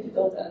and Minka de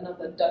Wilde,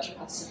 another Dutch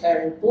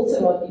Pastafarian,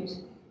 also argued,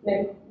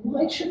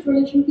 why should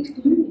religion be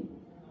gloomy?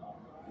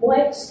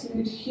 Why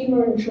exclude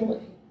humour and joy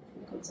from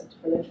the concept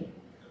of religion?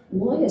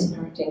 Why is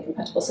parody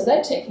incompatible? So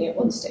they're taking it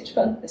one stage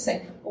further. They're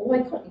saying, well,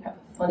 why can't you have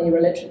a funny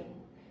religion?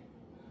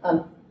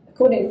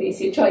 According to the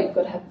ECHR, you've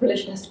got to have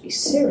religion has to be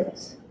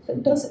serious.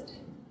 But does it?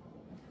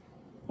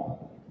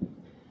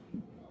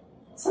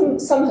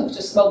 Some have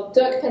just, well,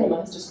 Dirk Venema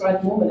has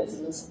described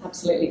Mormonism as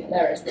absolutely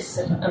hilarious. This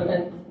is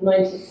a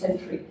 19th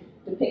century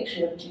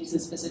depiction of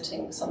Jesus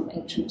visiting some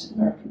ancient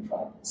American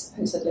tribe,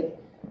 supposedly.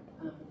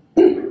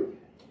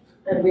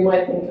 And we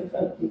might think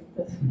of the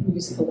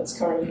musical that's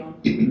currently on,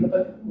 the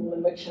Book of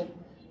Mormon, which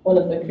one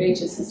of the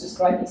creators has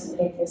described as an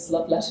atheist's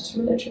love letter to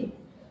religion.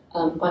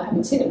 I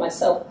haven't seen it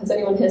myself. Has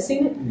anyone here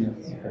seen it?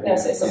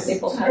 Yes, so some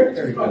people have.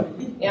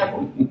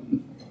 Yeah.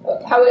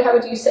 How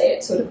would you say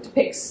it sort of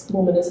depicts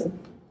Mormonism?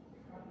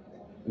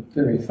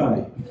 Very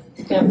funny.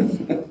 Yeah.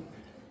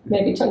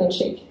 Maybe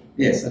tongue-in-cheek.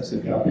 Yes,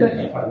 absolutely.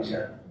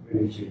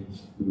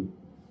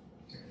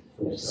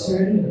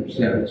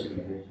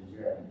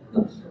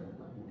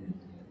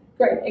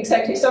 Great,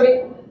 exactly. So,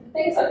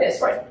 things like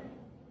this, right?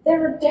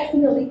 There are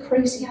definitely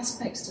crazy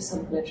aspects to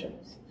some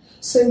religions.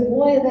 So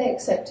why are they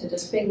accepted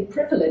as being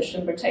privileged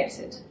and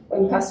protected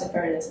when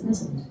Pastafarianism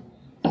isn't?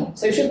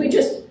 So should we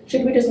just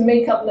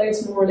make up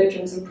loads more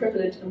religions and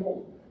privilege them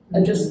all,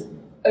 and just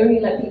only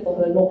let people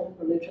who are not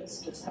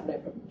religious just have no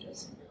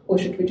privileges? Or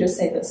should we just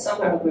say that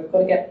somehow we've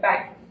got to get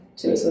back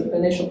to a sort of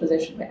initial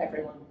position where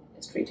everyone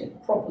is treated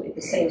properly,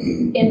 the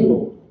same in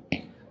law,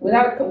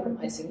 without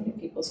compromising any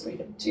people's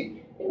freedom to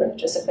be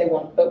religious if they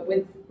want, but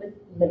with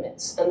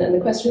limits? And then the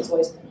question is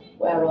always,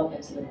 where are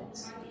those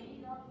limits?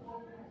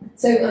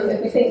 So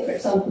if we think, for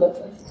example, of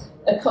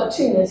a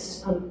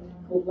cartoonist called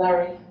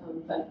Larry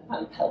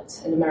Van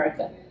Pelt in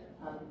America.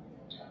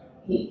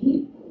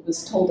 He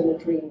was told in a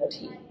dream that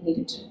he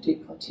needed to do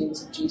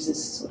cartoons of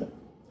Jesus sort of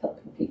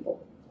helping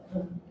people.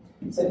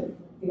 So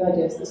the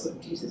idea is that sort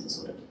of Jesus is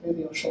sort of over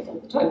your shoulder all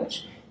the time,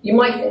 which you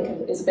might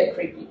think is a bit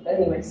creepy. But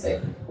anyway,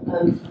 so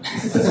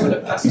this is a sort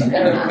of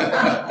Pastafarian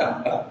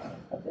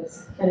of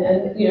this.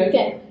 And you know,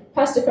 again,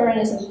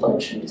 Pastafarianism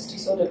functions to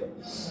sort of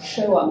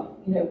show up,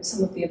 you know,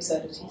 some of the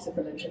absurdities of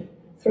religion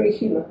through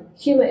humour.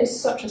 Humour is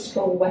such a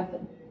strong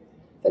weapon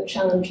for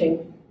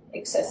challenging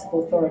excessive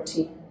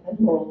authority and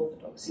moral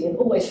orthodoxy, and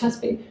always has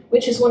been,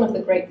 which is one of the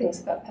great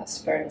things about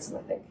Pastafarianism,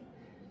 I think.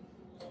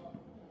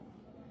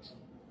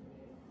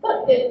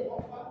 But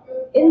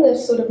in the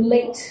sort of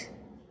late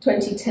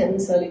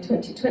 2010s, early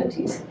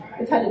 2020s,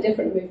 we've had a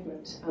different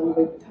movement.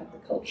 We've had the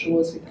culture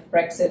wars, we've had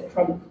Brexit,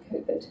 Trump,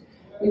 COVID.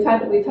 We've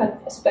had,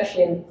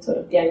 especially in sort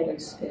of the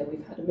Anglosphere,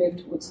 we've had a move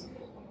towards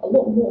a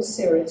lot more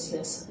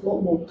seriousness, a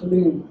lot more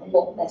gloom, a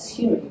lot less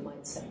humour, you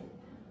might say.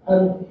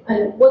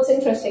 And what's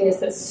interesting is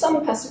that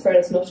some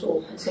Pastafarians, not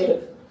all, have sort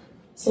of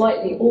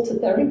slightly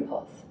altered their own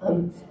path.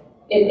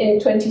 In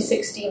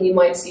 2016, you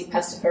might see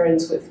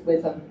Pastafarians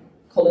with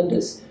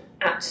colanders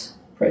at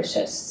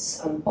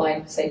protests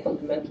by, say,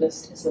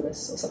 fundamentalist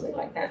Islamists or something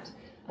like that,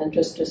 and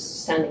just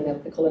standing there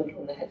with the colander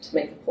on their head to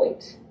make a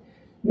point.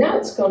 Now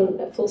it's gone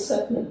a full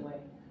circle in a way.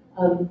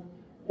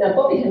 Now,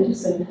 Bobby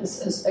Henderson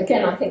has,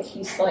 again, I think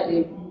he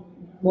slightly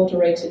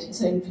moderated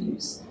his own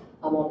views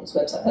on his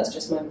website. That's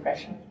just my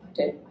impression. I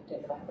don't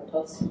know, I haven't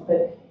asked him.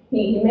 But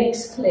he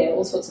makes clear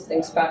all sorts of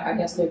things about how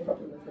he has no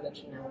problem with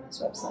religion now on his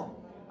website.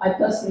 I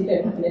personally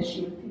don't have an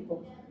issue with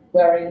people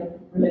wearing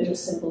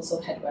religious symbols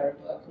or headwear at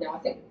work. Now, I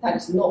think that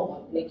is not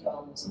what Nick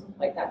or someone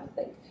like that would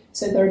think.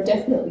 So there are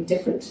definitely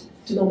different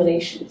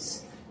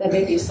denominations. There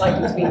may be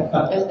likely to be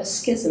a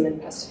schism in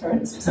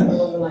Pastafarianism, something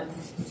along the line.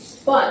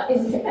 But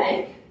in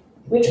Quebec,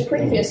 which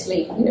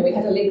previously, you know, we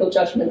had a legal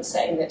judgment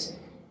saying that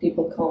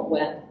people can't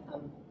wear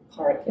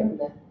parrot gear in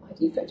their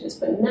ID photos,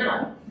 but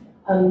now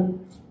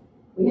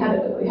we have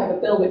a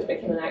bill which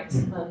became an act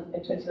in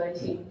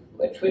 2019,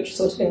 which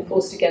sort of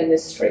enforced again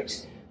this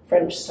strict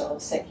French-style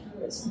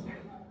secularism.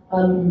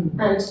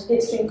 And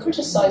it's been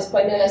criticised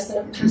by no less than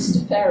a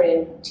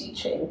Pastafarian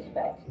teacher in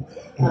Quebec,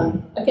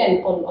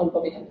 again on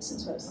Bobby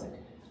Henderson's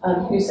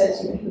website, who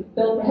says, you know, the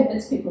bill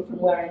prohibits people from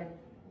wearing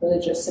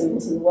religious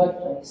symbols in the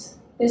workplace.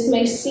 This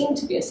may seem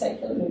to be a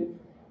secular move,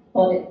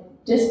 but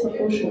it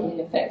disproportionately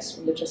affects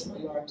religious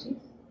minorities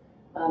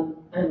and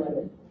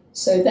women.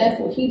 So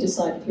therefore, he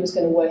decided he was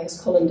going to wear his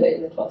colander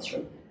in the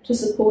classroom to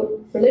support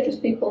religious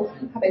people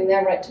having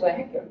their right to wear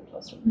headgear in the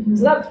classroom. Mm-hmm.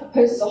 So that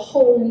poses a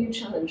whole new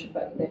challenge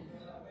about, you know,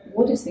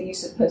 what is the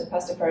use of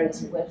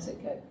Pastafarianism, where does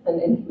it go? And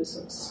then he was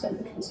sort of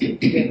suspended from school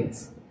for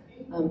years.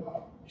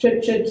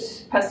 Should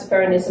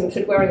Pastafarianism,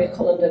 should wearing a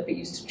colander be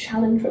used to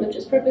challenge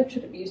religious privilege?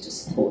 Should it be used to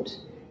support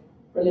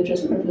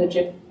religious privilege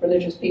if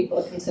religious people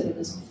are considered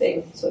as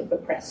being sort of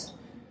oppressed?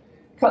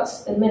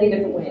 Cuts in many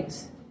different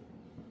ways.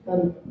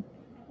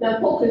 Now,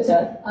 Paul Foote,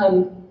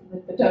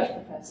 the Dutch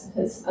professor,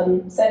 has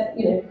said,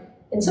 you know,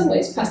 in some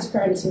ways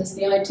Pastafarianism is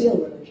the ideal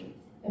religion.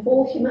 If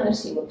all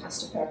humanity were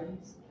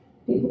Pastafarians,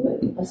 people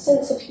with a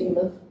sense of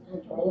humour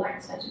and a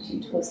relaxed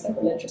attitude towards their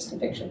religious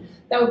conviction,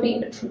 that would be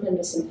a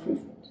tremendous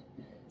improvement.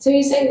 So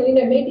he's saying, well, you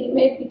know,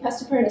 maybe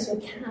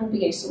Pastafarianism can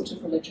be a sort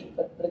of religion,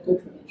 but a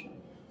good religion,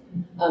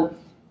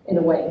 in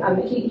a way.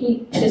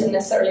 He isn't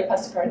necessarily a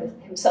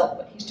Pastafarian himself,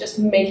 but he's just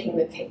making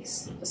the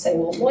case for saying,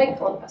 well, why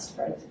can't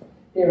Pastafarianism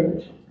be a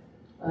religion?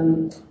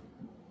 And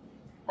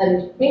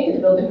Mieke de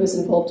Wilde, who was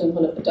involved in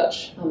one of the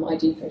Dutch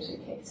ID photo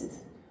cases,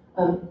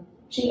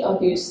 she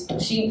argues,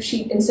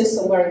 she insists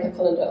on wearing her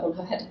colander on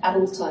her head at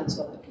all times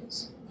while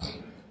outdoors,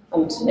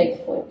 to make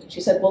the point.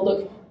 She said, well,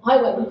 look, I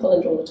wear my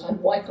colander all the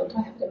time, why can't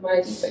I have it in my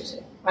ID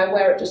photo? I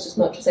wear it just as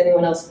much as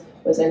anyone else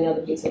wears any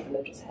other piece of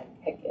religious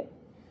headgear.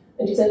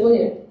 And she said, well,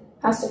 you know,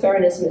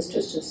 Pastafarianism is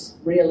just as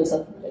real as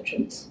other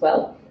religions.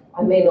 Well,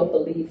 I may not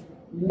believe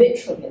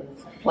literally in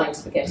the flying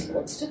spaghetti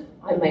monster.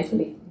 I may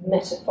believe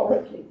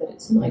metaphorically that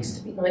it's nice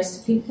to be nice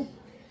to people.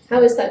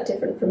 How is that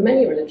different from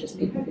many religious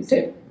people who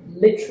don't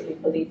literally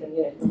believe in,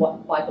 you know,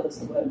 what Bible is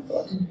the word of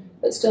God,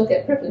 but still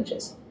get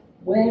privileges?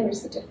 Where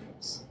is the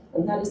difference?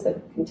 And that is the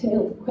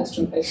continual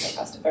question posed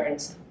by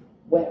Pastafarians.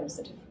 Where is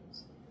the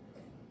difference?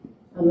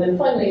 And then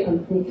finally,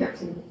 from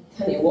Captain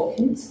Tanya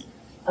Watkins,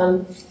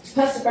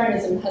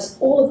 Pastafarianism has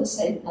all of the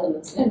same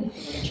elements that any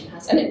religion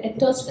has, and it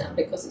does now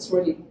because it's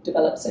really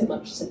developed so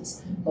much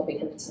since Bobby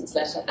Henderson's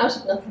letter. Out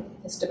of nothing,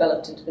 it's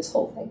developed into this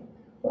whole thing.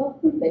 Well,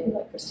 maybe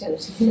like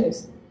Christianity, who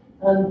knows?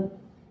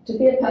 To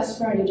be a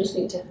Pastafarian, you just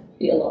need to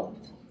be alive,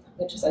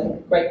 which is, I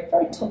think, great,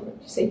 very tolerant.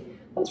 You see,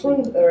 what's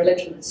wrong with a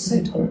religion that's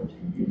so tolerant?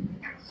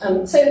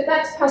 So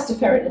that's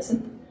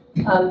Pastafarianism.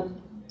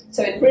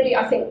 So it really,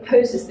 I think,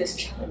 poses this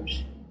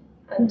challenge,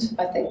 and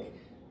I think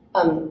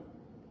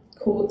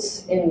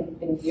courts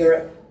in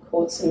Europe,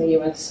 courts in the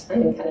US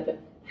and in Canada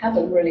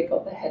haven't really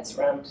got their heads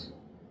around,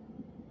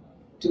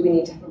 do we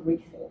need to have a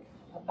rethink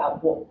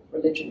about what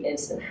religion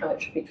is and how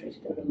it should be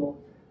treated in the law,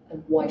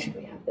 and why should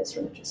we have this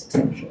religious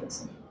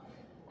exceptionalism?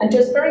 And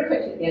just very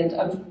quickly at the end,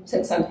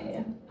 since I'm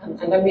here, and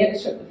I'm the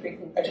editor of the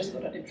Freethinker, I just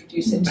thought I'd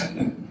introduce it to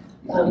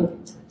you.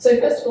 So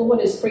first of all,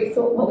 what is free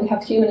thought? Well, we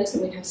have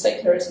humanism, we have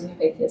secularism, we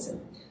have atheism.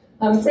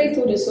 Free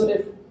thought is sort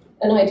of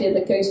an idea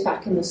that goes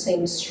back in the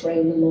same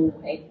strain a long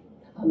way.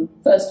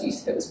 First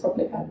use of it was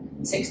probably about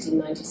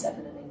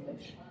 1697 in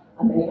English.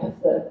 And then you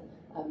have the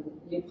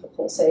libre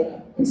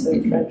pensée, also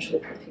in French,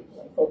 with people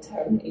like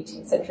Voltaire in the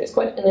 18th century. It's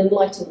quite an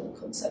enlightenment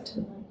concept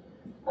in a way.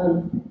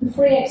 The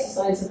free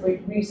exercise of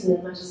reason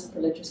in matters of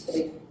religious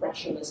belief,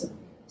 rationalism.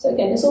 So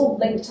again, it's all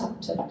linked up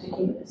to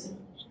humanism.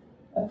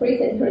 A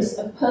freethinker is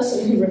a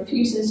person who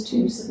refuses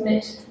to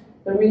submit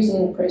the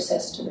reasoning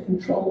process to the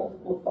control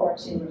of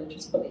authority in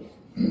religious belief.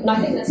 And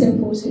I think that's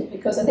important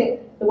because I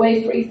think the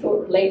way free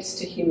thought relates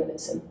to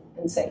humanism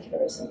and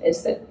secularism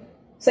is that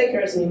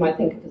secularism you might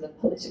think of as a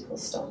political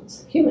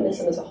stance.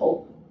 Humanism as a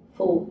whole,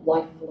 full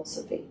life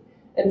philosophy.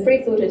 And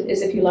free thought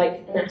is, if you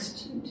like, an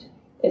attitude.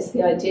 It's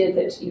the idea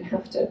that you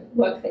have to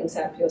work things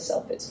out for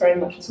yourself. It's very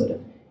much a sort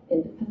of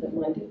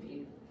independent-minded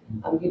view.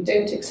 You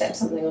don't accept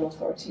something on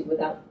authority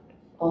without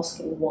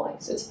asking why.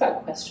 So it's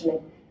about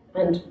questioning.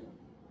 And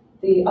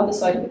the other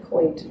side of the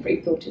coin to free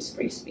thought is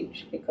free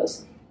speech,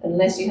 because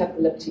unless you have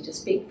the liberty to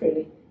speak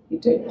freely, you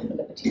don't have the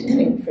liberty to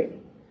think freely.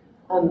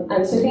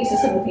 And so these are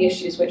some of the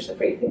issues which the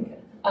Freethinker,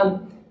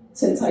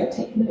 since I've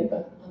taken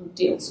over,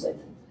 deals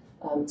with.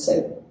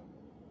 So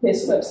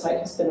this website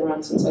has been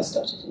around since I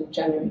started in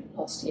January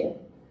last year.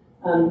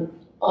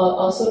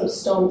 Our sort of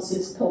stance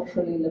is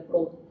culturally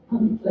liberal,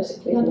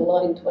 politically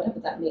unaligned, whatever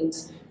that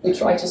means. We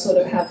try to sort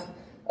of have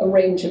a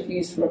range of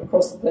views from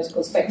across the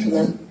political spectrum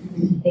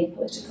and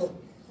apolitical,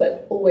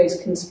 but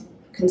always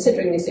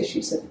considering these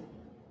issues of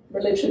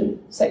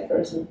religion,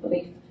 secularism,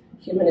 belief,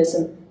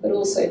 humanism, but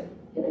also,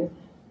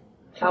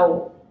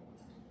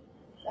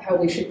 how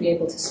we should be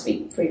able to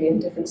speak freely in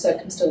different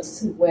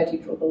circumstances and where do you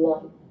draw the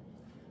line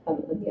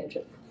on the edge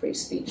of free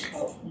speech,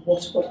 or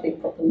what are the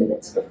proper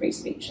limits for free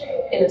speech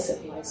in a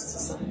civilized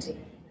society.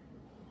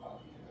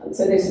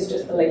 So this is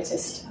just the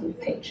latest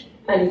page,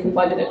 and you can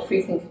find it at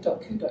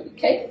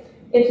freethinker.co.uk.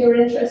 If you're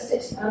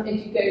interested,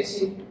 if you go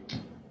to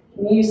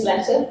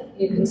newsletter,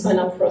 you can sign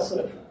up for a sort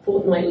of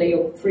fortnightly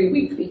or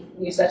 3-weekly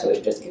newsletter,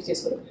 which just gives you a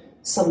sort of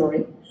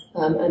summary.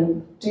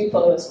 And do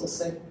follow us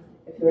also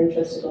if you're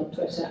interested on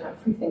Twitter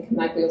at Freethinker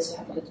Mag. We also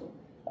have a little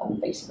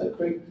Facebook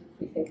group,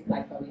 Freethinker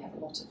Mag, where we have a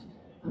lot of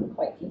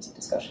quite heated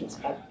discussions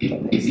about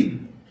topics.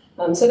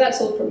 So that's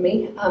all from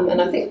me,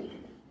 and I think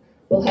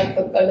we'll have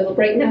a little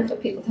break now for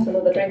people to have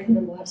another drink, and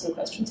then we'll have some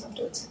questions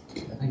afterwards.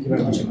 Thank you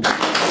very much.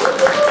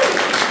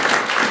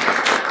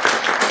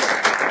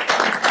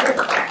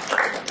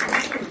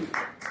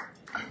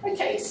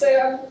 Okay,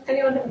 so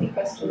anyone have any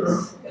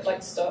questions they'd like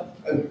to start?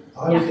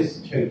 I was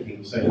just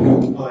joking,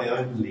 so hi,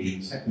 I'm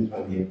Lee, second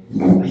time here.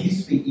 I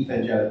used to be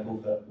evangelical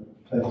for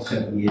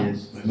 37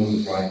 years, my mum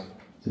was right,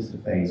 just a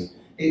phase.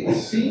 It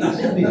seems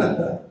to me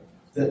that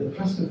the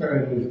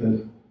Pastafarian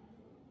movement,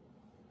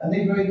 are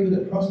they very good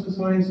at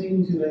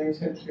proselytizing? Do they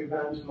attempt to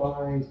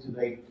evangelize? Do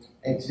they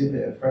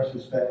exhibit at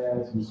freshers'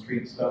 fairs and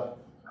street stuff?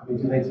 I mean,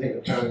 do they take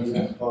the parody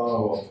that far,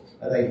 or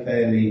are they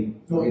fairly,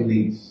 not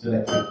elite,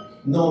 selective,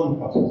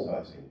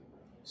 non-proselytizing?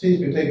 Seems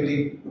to me if they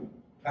believe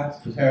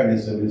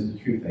Pastafarianism is the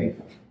true faith,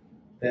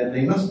 then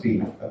they must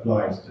be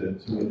obliged to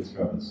witness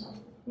for others.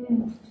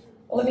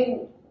 Well, I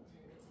mean,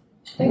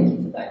 thank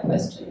you for that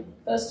question.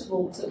 First of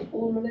all, to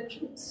all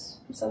religions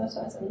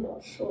proselytize, I'm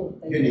not sure.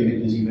 The only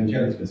religion is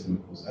evangelicalism,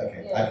 of course.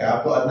 Okay, yeah. Okay,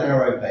 I've got a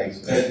narrow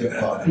base.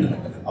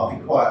 I'll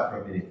be quiet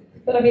for a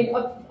minute. But I mean,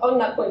 on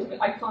that point of it,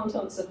 I can't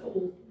answer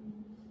for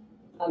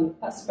all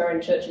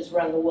Pastafarian churches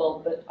around the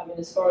world, but I mean,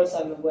 as far as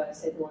I'm aware,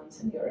 say the ones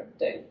in Europe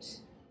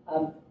don't.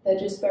 They're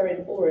just very,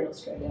 or in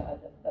Australia,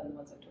 the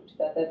ones I've talked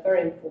about, they're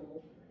very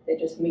informal. They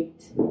just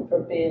meet for a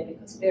beer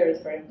because beer is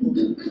very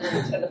important,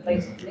 and a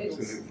plate of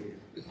noodles.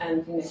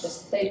 And it's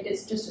just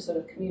a sort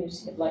of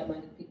community of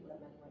like-minded people in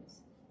many ways.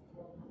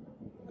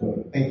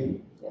 Good. Thank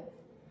you.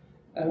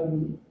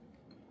 Yeah.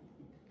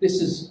 This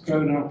has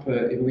grown up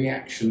in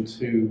reaction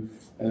to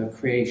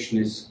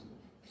creationist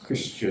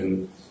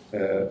Christian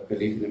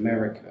belief in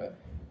America.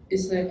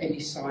 Is there any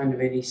sign of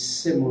any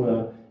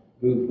similar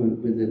movement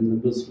within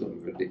the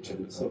Muslim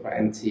religion, the sort of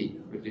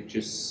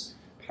anti-religious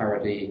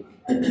parody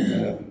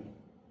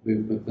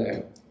movement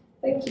there?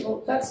 Thank you.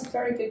 Well, that's a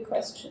very good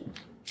question.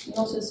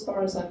 Not as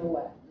far as I'm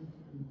aware,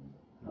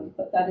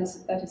 but that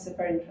is a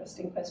very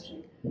interesting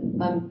question.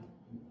 Now,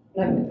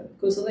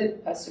 of course, although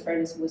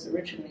Pastafarianism was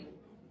originally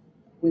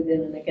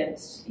within and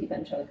against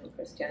evangelical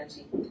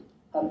Christianity,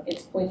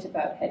 its point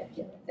about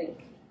headgear, I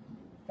think,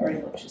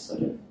 very much is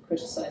sort of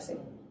criticising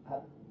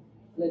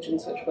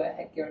religions which wear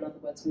headgear, in other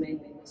words,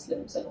 mainly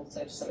Muslims and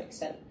also to some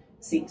extent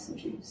Sikhs and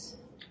Jews.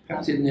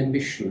 Perhaps in their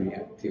missionary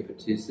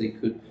activities they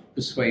could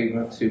persuade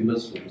one or two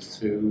Muslims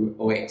to,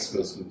 or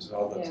ex-Muslims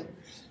rather,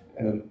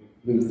 to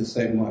move the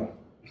same way.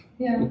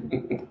 Yeah,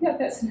 yeah,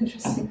 that's an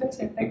interesting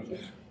question, thank you.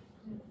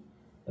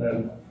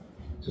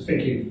 Just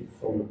thinking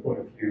from the point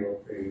of view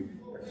of the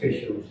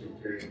officials who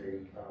do the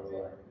kind of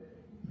like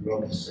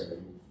democracy,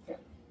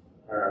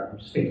 I'm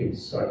just thinking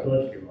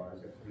psychologically wise,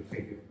 if we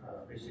think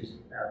this is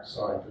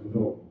outside the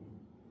norm,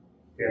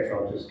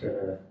 therefore I'm just going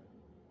to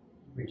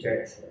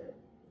reject it,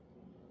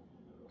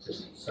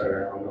 just so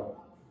that I'm not,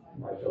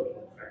 my job's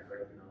not affected or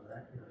anything like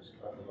that. You know, it's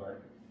kind of like,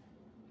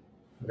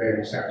 then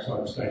it's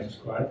outside the status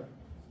quo.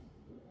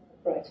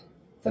 Right.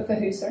 For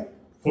who, sir?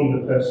 From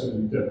the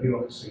person, the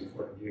bureaucracy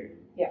point of view.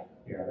 Yeah.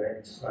 Yeah,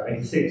 they're just like, they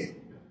can see it.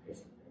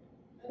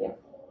 Yeah.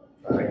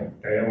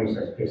 They always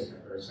have pissed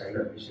at her and say,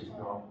 look, this is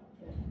not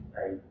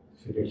a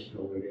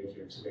traditional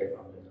religion, so therefore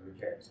I'm going to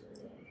reject it.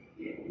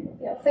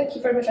 Yeah, thank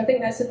you very much. I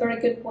think that's a very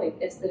good point.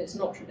 It's that it's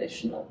not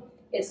traditional,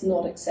 it's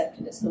not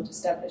accepted, it's not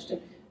established.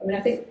 And I mean,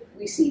 I think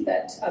we see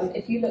that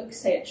if you look,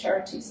 say, at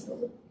charities,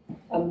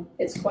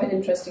 it's quite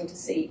interesting to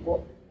see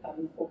what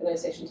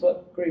organisations,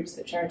 what groups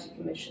the Charity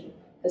Commission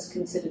has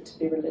considered to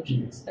be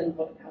religions and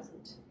what it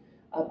hasn't.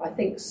 I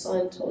think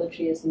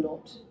Scientology is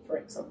not, for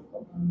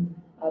example,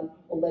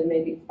 although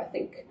maybe I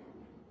think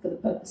for the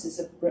purposes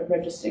of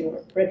registering a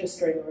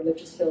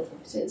religious building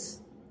it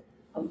is.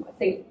 I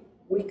think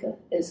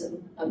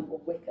Wiccaism, or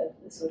Wicca,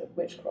 the sort of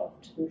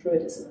witchcraft, and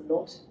Druidism are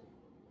not,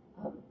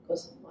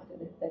 because, I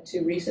don't know, they're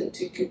too recent,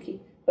 too kooky,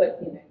 but,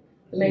 you know,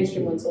 the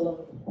mainstream ones all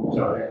over them.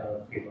 Sorry,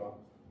 people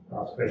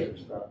ask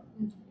questions, but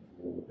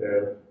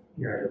the,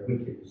 you know, the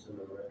Wiccaism and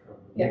the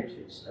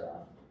witches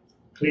stuff,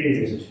 clearly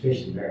there's a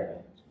tradition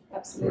there.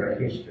 Absolutely. For a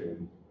history.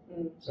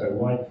 So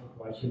why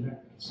shouldn't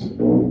that?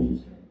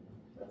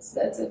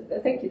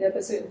 Thank you.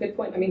 That's a good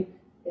point. I mean,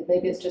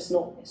 maybe it's just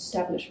not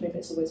established. Maybe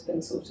it's always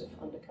been sort of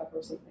undercover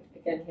or something.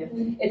 Again, here,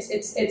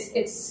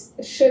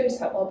 it shows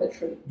how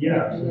arbitrary.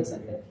 Yeah. It is, I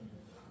think.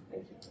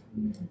 Thank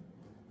you.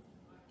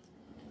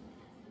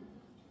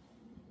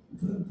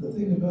 The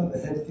thing about the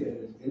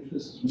headgear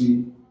interests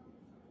me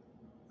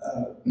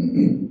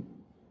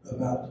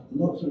about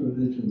lots of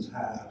religions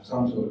have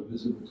some sort of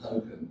visible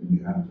token that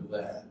you have to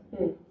wear,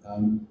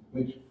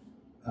 which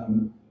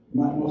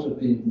might not have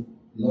been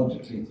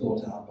logically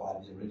thought out by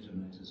the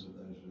originators of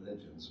those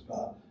religions,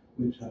 but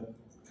which have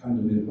kind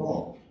of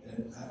evolved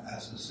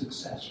as a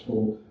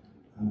successful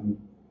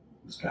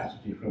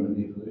strategy from an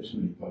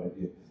evolutionary point of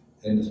view,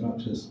 in as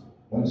much as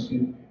once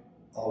you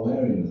are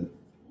wearing the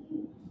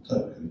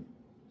token,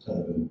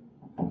 turban,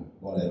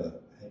 whatever,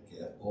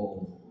 headgear,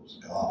 or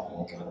scarf,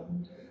 or whatever,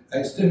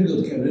 it's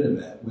difficult to get rid of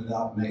it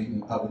without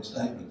making a public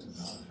statement about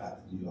the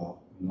fact that you are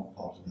not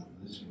part of that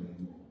religion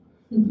anymore.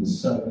 And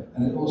so,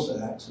 and it also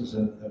acts as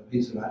a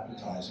piece of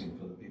advertising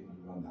for the people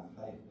who run that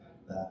faith,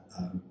 that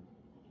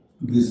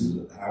this is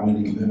how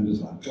many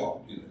members I've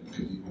got, you know,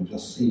 because you can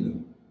just see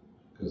them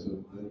because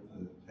of the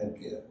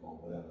headgear or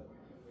whatever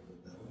that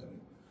they're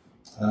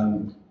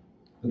wearing.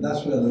 But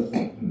that's where the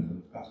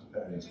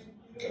Pastafarians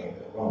go a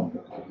bit wrong,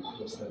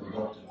 because they've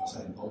adopted the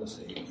same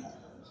policy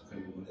as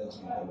everybody else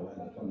in the way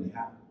they've only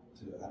had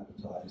to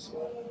advertise.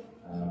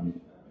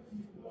 And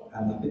I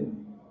think,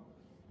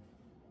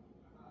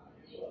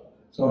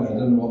 sorry, I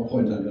don't know what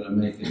point I'm going to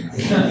make in that.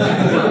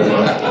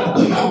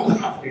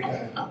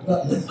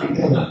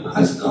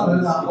 I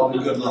started out on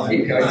a good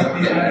line. I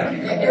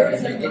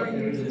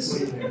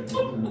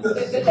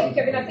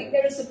think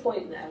there is a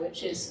point there,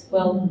 which is,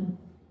 well,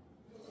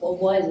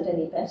 why is it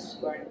any better to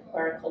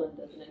wear a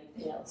colander than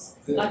anything else?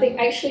 I think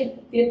actually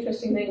the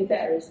interesting thing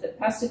there is that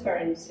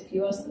Pastafarians, if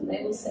you ask them,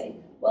 they will say,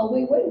 well,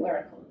 we won't wear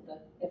a colander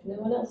if no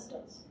one else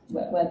does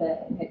wear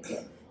their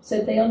headgear.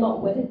 So they are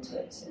not wedded to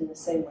it in the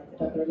same way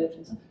that other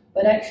religions are.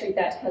 But actually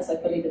that has, I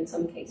believe, in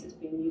some cases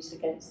been used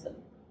against them.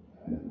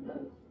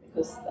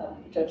 Because the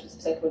judges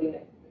have said, well, you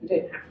know, you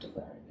don't have to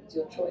wear it, it's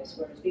your choice.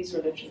 Whereas these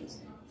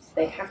religions,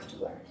 they have to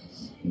wear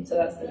it. So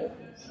that's the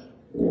difference.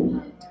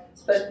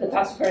 But the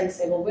Pastafarians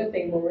say, well, we're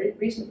being more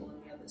reasonable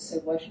than the others, so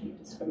why should you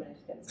discriminate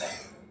against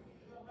us?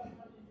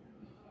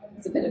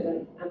 It's a bit of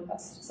an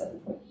impasse to a certain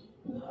point.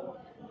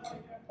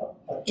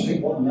 I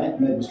think what Meg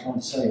was trying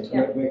to say is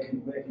where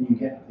can you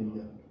get the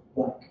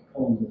black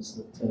colanders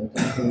that don't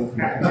go off?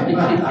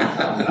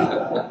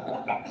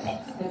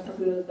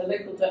 Probably the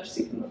local Dutch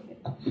supermarket.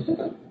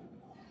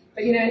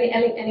 But you know,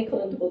 any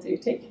colander will do,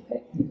 take your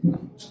pick.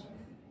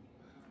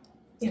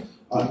 Yeah.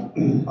 I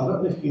don't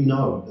know if you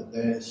know that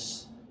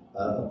there's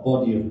a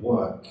body of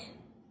work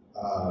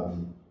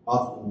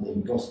other than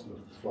the Gospel of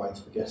the Flying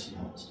Spaghetti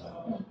Monster.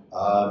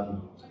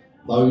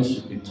 Those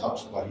who've been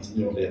touched by his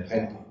noodly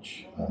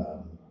appendage,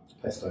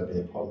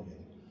 Pastafarianism.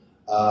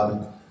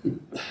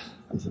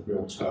 It's a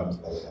real term,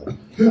 by the way.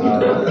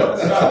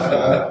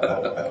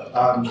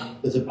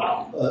 There's a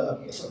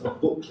sort of a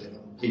booklet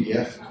on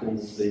PDF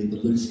called the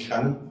Loose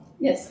Cannon.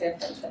 Yes, I've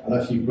heard that. And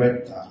if you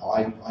read that,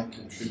 I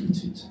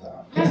contributed to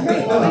that.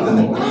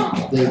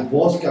 There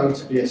was going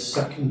to be a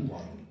second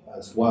one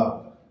as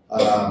well,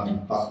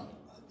 but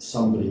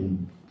somebody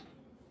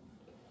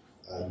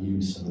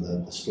used some of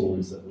the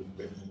stories that we've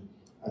written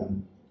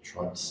and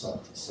tried to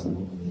sell them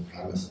on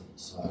Amazon.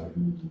 So,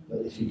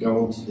 but if you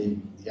go onto the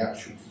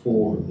actual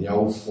forum, the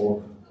old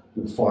forum,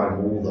 you'll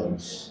find all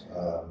those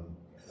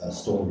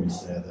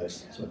stories there,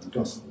 those sort of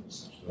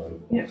Gospels. So,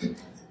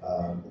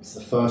 it's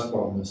the first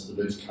one was the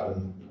Loose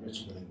Cannon.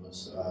 Originally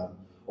was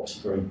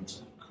obviously very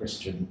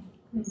Christian,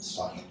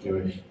 /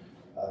 Jewish.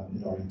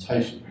 in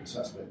orientation, because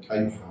that's where it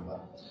came from.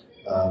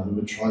 But we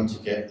were trying to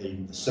get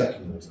the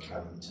secularist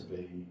canon to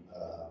be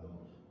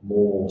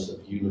more sort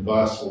of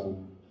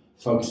universal,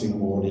 focusing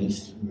more on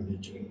Eastern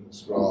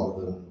religions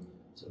rather than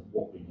sort of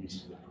what we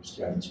used to with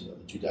Christianity, like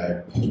the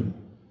Judeo-Christian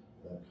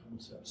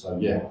concept. So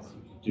yeah,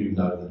 you do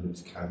know that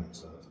it's canon.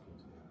 So that's good.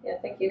 Yeah,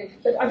 thank you.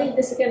 But I think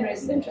this again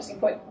raises an interesting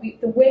point.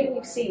 The way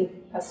we've seen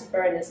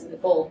Pastafarianism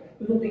evolve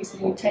with all these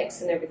new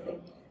texts and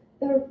everything,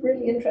 there are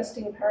really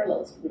interesting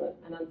parallels from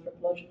an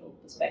anthropological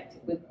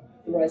perspective with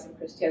the rise of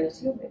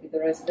Christianity or maybe the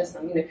rise of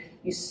Islam. You know,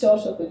 you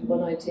start off with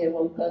one idea,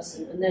 one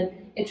person, and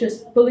then it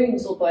just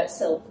balloons all by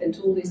itself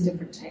into all these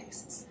different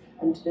texts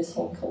and this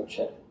whole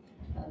culture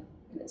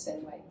in its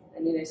own way.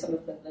 And you know, some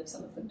of them live,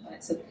 some of them die.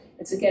 So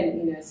it's again,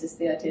 you know, it's just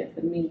the idea of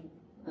the me.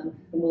 And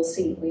we'll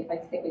see. I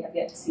think we have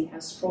yet to see how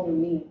strong a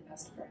me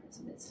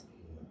Pastafarianism is.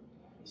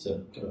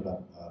 So kind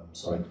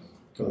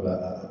of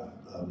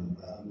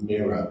a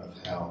mirror of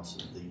how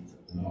sort of the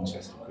New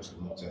Testament,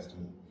 Christian New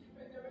Testament,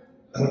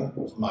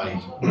 was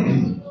made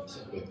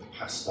with the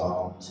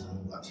pastimes and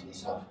all that sort of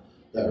stuff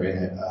that are in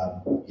it.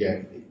 Yeah,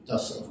 it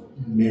does sort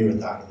of mirror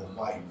that in a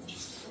way, which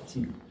is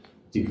pretty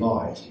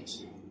devised.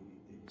 It's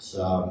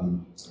sort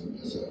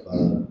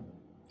of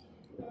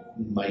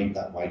made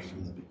that way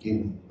from the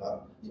beginning,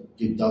 but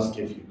it does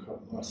give you quite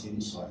a nice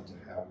insight into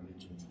how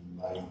religions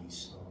may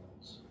start.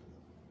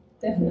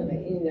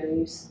 Definitely, you know,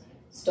 you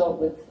start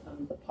with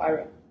the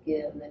pirate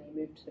gear and then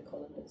you move to the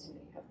colonists, you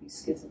know, you have these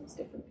schisms,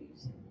 different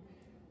views.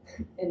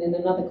 And in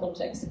another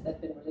context, if there'd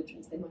been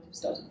religions, they might have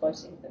started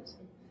fighting those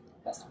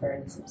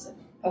Pastafarianism. So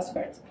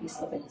Pastafarians are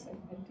peace-loving, so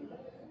they do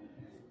that.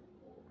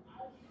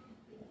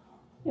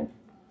 Yeah.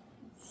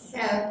 So,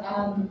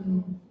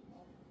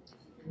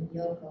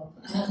 Yoko,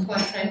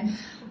 question.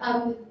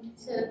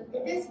 So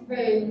it is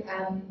very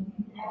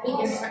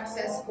big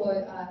successful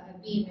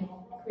being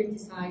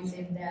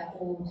criticizing the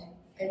old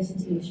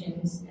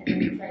institutions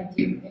and trying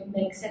to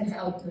make sense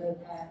out of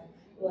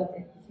what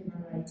the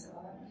human rights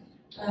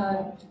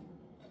are.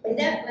 Is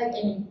that like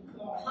any,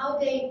 how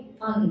they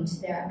fund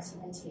their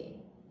activity?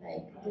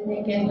 Like, do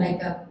they get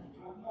like a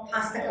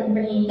pasta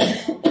company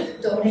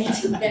donate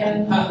to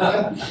them?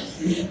 Or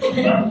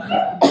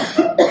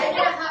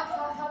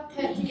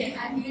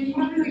and you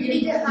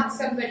need to have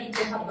somebody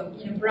to have a,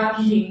 you know,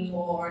 branding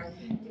or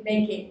to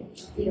make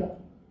it, you know,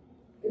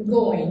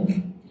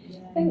 going.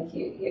 Thank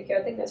you, Yoko.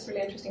 I think that's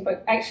really interesting.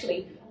 But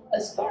actually,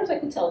 as far as I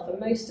can tell, for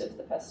most of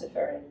the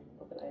Pastafarian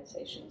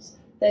organisations,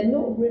 they're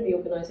not really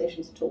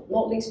organisations at all,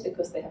 not least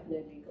because they have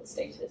no legal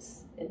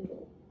status in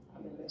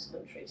most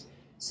countries.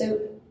 So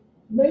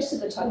most of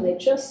the time, they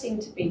just seem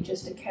to be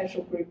just a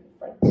casual group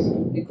of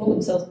friends. They call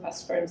themselves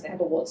Pastafarians, they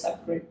have a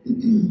WhatsApp group,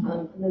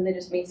 and then they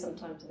just meet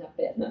sometimes and have a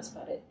bit, and that's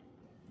about it.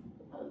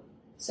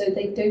 So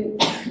they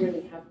don't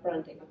really have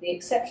branding. The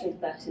exception to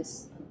that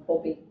is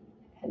Bobby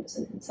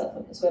Henderson himself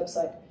on his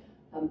website.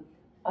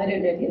 I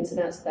don't know the ins and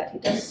outs of that. He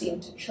does seem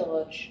to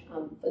charge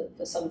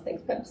for some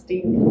things. Perhaps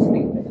Dean can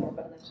speak a bit more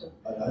about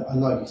that. I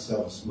know he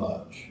sells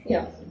merch,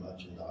 yeah, and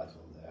merchandise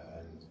on there,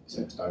 and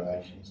accepts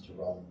donations to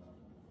run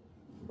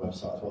the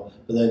website as well.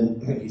 But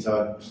then he's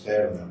earned a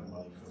fair amount of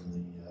money from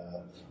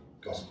the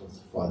Gospel of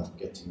the Fund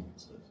getting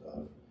so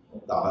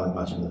that I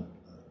imagine that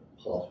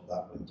part of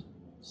that went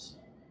towards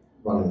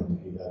running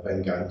the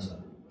Venganza.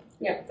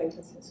 Yeah,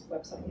 Venganza's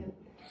website. Yeah,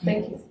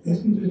 thank you.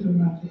 Isn't it a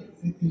matter?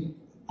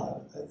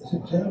 It's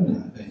in Germany,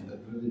 I think, that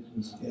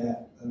religions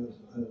get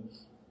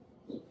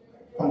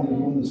funded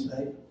from the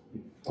state.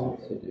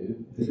 France they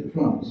do. Is it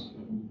France?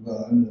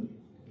 Well, I mean,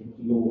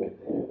 law.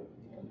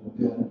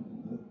 Yeah,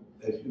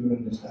 if you're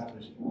an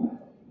established,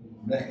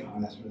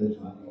 recognised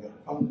religion, you get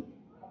funded.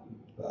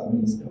 But I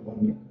mean,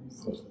 one, of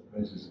course, that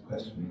raises the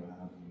question about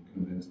how do you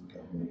convince the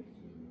government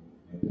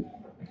to.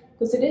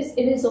 Because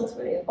it is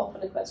ultimately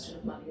often a question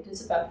of money. It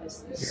is about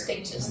this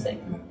status thing.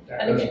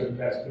 That's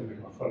going to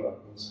be my follow-up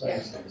on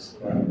status.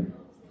 Yeah.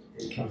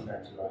 It comes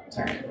down to like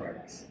tax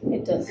breaks.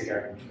 It does. If you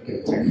don't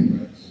get tax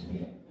breaks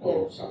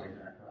or something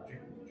like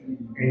that.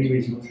 Any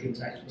reason not to get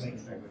tax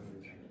breaks, they won't do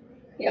tax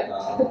breaks. Yeah.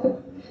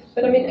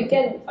 But I mean,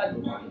 again,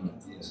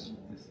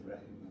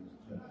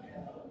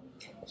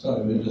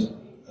 sorry, we're just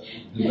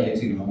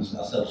debating amongst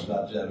ourselves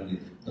about Germany,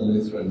 the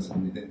Lutherans,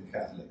 and we think the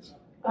Catholics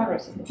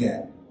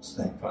get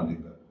state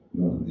funding, but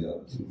none of the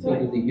others. So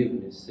do the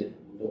humanists sit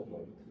not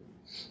like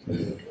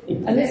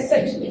and this is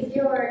actually, if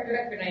you're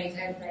recognized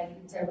as like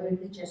it's a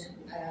religious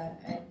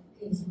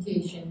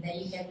institution, then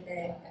you get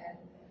the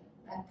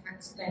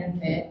tax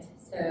benefit.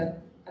 So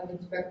I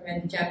would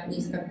recommend the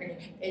Japanese company.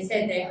 They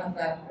said they have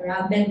a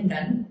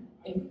ramendan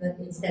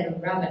instead of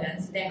Ramadan,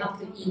 so they have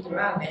to eat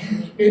ramen.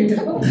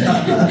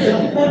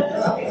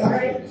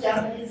 Right,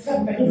 Japanese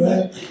company.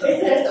 If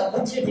there's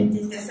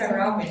opportunities to sell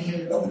ramen,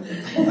 you go.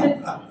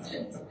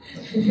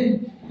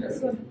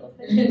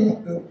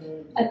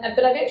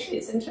 But I've actually,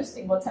 it's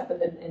interesting what's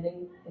happened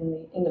in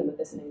England with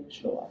this in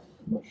English law.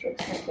 I'm not sure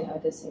exactly how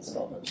it is in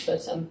Scotland,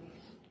 but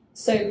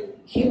so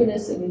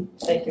humanism,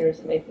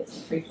 secularism,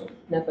 atheism, free thought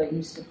never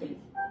used to be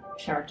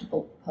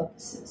charitable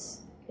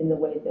purposes in the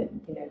way that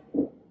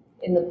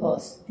in the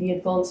past, the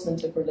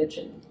advancement of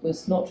religion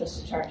was not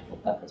just a charitable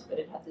purpose, but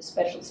it had this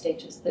special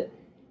status that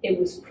it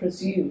was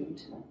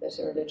presumed that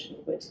a religion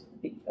would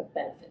be of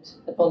benefit.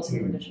 Advancing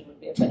a religion would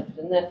be of benefit,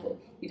 and therefore,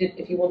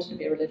 if you wanted to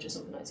be a religious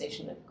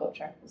organisation that got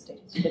charitable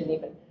status, you didn't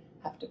even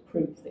have to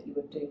prove that you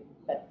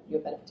were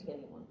benefiting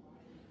anyone.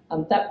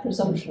 That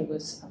presumption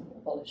was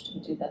abolished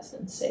in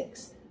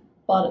 2006,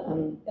 but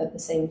at the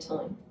same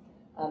time,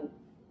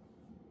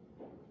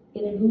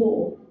 in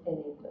law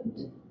in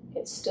England,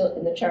 it's still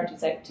in the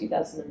Charities Act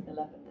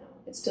 2011 now.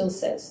 It still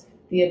says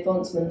the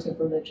advancement of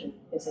religion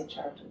is a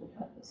charitable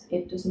purpose.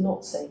 It does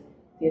not say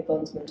the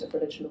advancement of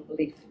religion or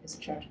belief is a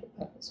charitable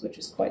purpose, which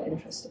is quite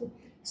interesting.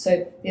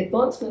 So the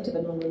advancement of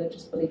a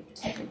non-religious belief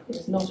technically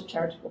is not a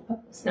charitable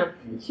purpose. Now,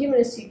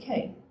 Humanists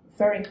UK,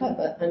 very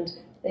clever, and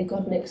they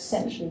got an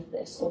exception to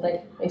this, or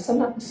they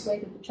somehow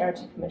persuaded the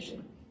Charity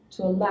Commission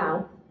to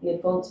allow the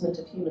advancement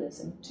of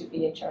humanism to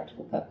be a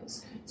charitable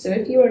purpose. So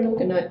if you are a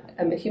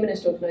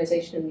humanist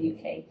organisation in the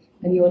UK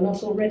and you are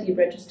not already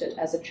registered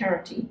as a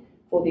charity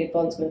for the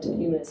advancement of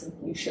humanism,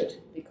 you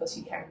should, because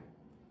you can.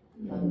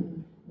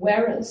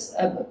 Whereas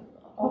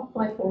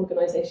my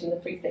organisation, the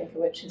Freethinker,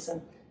 which is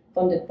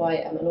funded by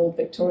an old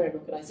Victorian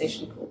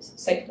organisation called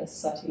Secular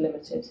Society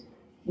Limited,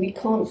 we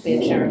can't be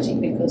a charity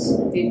because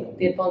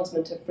the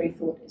advancement of free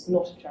thought is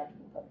not a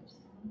charitable purpose.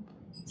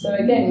 So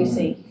again, you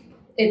see,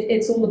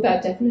 it's all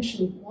about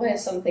definition. Why are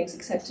some things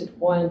accepted?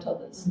 Why aren't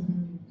others?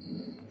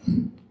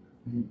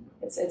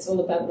 It's all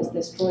about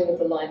this drawing of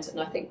the lines, and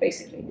I think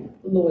basically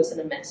the law is in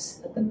a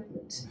mess at the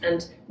moment.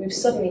 And we've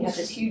suddenly had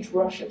this huge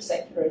rush of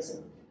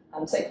secularism,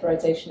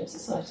 secularization of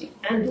society,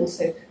 and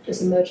also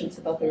this emergence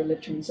of other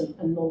religions and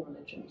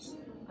non-religions.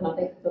 And I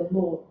think the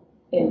law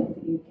in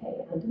the UK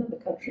and in other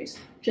countries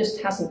just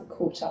hasn't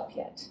caught up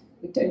yet.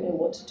 We don't know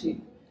what to do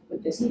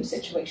with this new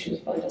situation we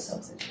find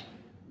ourselves in,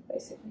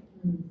 basically.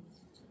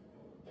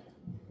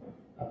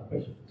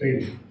 Question for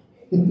Dean.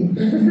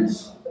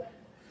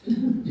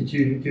 Did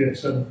you get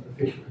some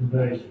official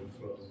conversion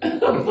from?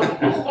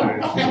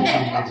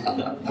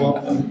 Well,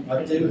 I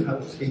do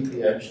have a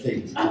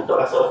PhD,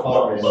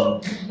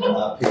 Pastafarianism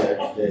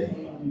PhD.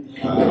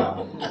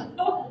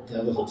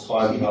 There was a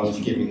time when I was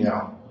giving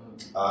out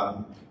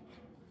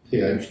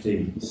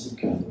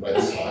PhDs on the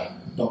website,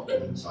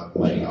 documents I've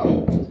made up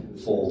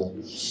for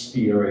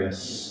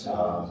spurious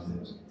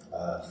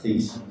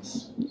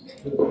theses,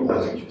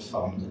 which was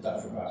fun. Did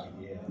that for about a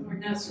year. We're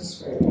not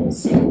just for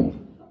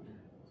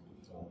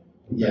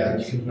Yeah.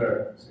 Did you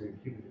convert to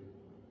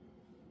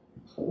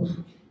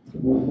humanism? To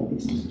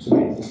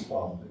me, it's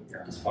fun.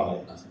 It's funny.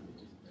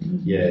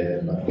 Yeah,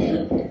 but I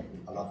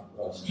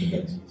love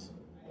spaghettis.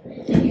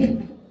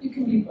 You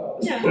can be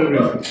both. Yeah. Good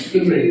reason.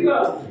 You can be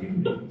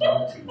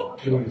both.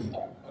 Good reason.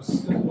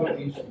 One of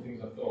the interesting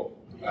things I thought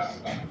about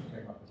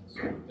came up in the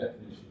sort of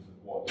definitions of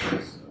what is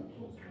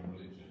plausible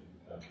religion.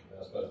 I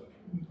suppose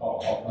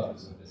part of our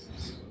purpose of this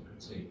is sort of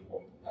critique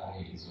what that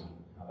is and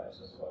how that's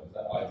justified.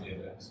 That idea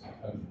that it has to be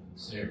cogent and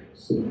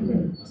serious. I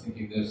was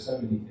thinking there's so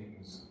many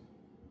things.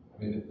 I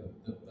mean,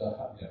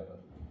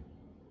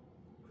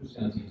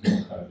 Christianity is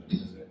not cogent,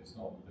 is it? It's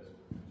not. There's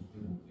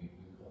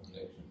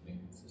contradictions,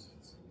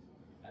 inconsistencies,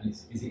 and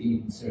is it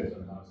even serious? I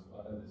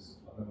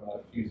remember a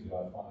few years ago I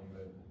finally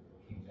read the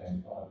King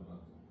James Bible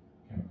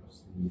and came across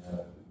the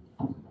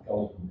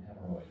golden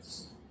hemorrhoids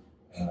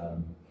that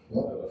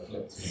were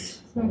afflicted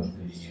one of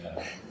the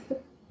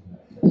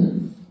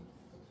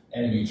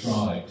enemy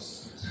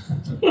tribes.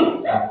 Okay, I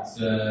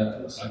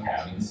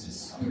mean, this is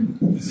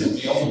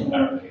beyond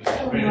parody.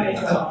 Really,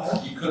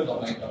 you could not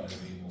make up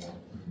anything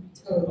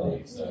more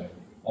funny. So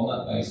on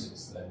that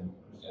basis, then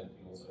Christianity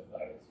also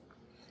fails.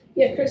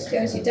 Yeah,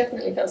 Christianity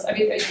definitely fails. I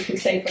mean, as you can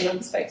say from that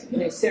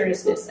perspective,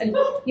 seriousness. And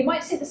you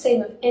might say the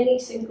same of any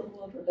single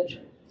world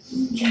religion.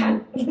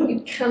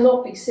 You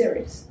cannot be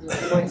serious, you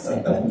might say,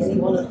 about any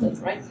one of them,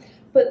 right?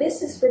 But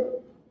this is from,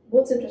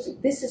 what's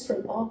interesting, this is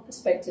from our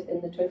perspective in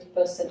the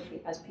 21st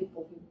century as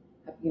people who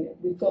have,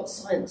 we've got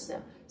science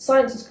now.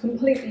 Science has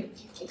completely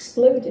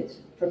exploded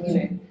from,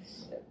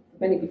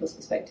 many people's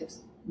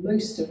perspectives,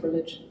 most of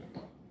religion.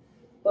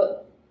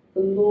 But the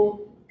law,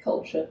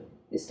 culture,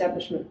 the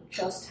establishment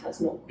just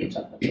has not caught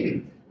up with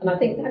it. And I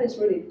think that is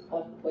really the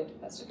point of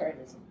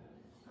Pastafarianism.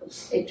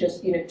 It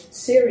just,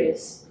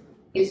 serious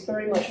is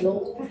very much an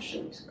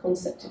old-fashioned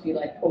concept, if you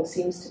like, or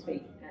seems to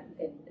be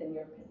in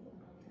Europe.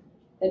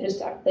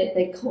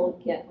 They can't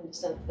yet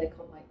understand it. They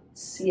can't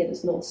see it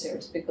as not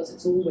serious because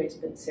it's always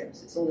been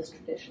serious. It's all this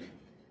tradition.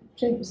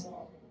 James.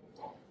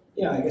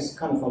 Yeah, I guess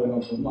kind of following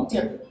on from Mark.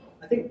 Yeah.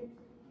 I think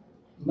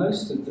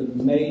most of the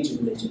major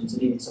religions,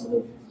 and even some of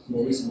the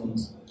more recent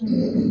ones,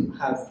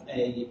 have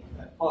a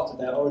part of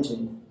their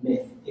origin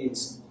myth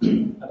is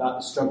about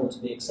the struggle to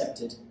be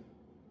accepted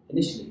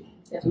initially.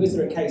 Yeah. So is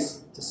there a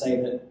case to say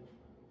that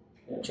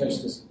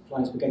Church's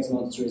Flying Spaghetti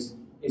Monster is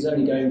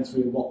only going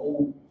through what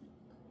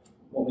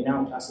we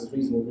now class as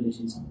reasonable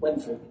religions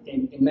went through,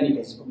 in many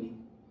cases probably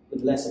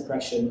with less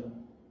oppression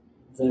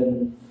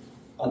than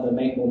other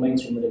more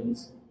mainstream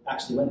religions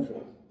actually went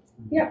through?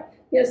 Yeah,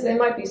 Yes, they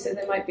might be. So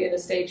they might be in a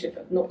stage of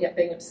not yet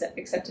being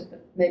accepted,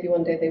 but maybe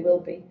one day they will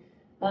be.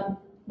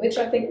 Which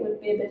I think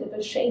would be a bit of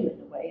a shame in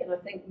a way, and I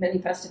think many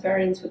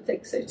Pastafarians would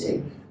think so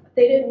too.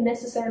 They don't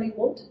necessarily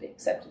want to be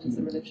accepted as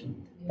a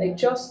religion. They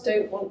just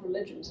don't want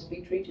religion to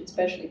be treated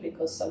specially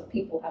because some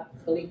people have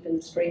belief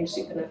in strange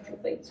supernatural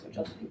things which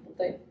other people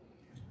don't.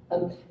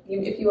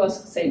 If you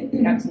ask, say,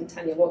 Captain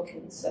Tanya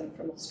Watkins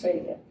from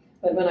Australia,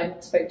 but when I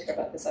spoke to her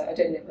about this, I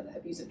don't know whether her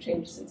views have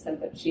changed since then,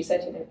 but she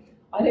said,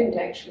 I don't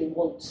actually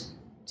want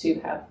to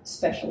have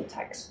special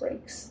tax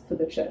breaks for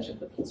the Church of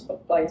the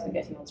Blind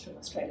Forgetting Ones from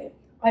Australia.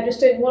 I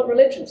just don't want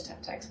religions to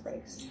have tax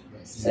breaks.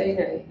 So,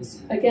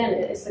 again,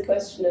 it's the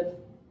question of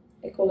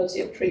equality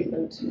of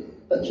treatment,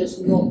 but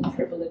just not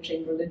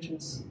privileging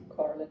religions,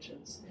 core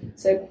religions.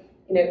 So,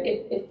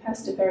 if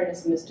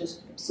Pastafarianism is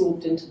just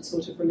absorbed into the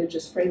sort of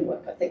religious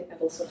framework, I think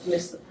that'll sort of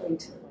miss the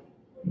point in a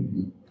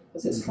way.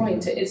 Because it's trying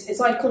to,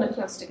 it's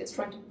iconoclastic, it's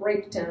trying to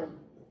break down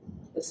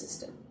the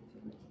system.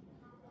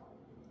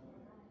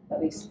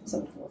 At least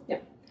some form, yeah.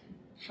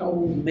 How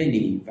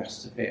many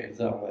Pastafarians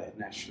are there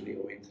nationally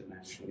or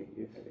internationally?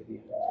 Do you have any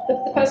idea?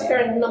 The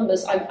Pastafarian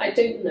numbers, I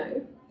don't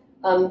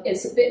know.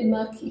 It's a bit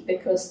murky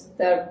because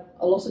a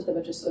lot of them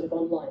are just sort of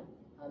online,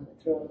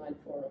 through online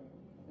forum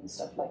and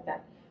stuff like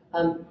that.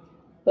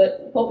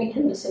 But Bobby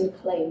Henderson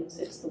claims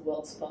it's the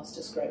world's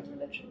fastest growing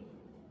religion.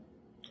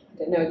 I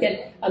don't know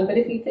again, but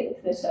if you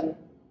think that...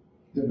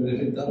 yeah, but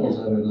if it doubles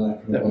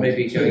overnight... That may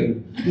be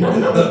going...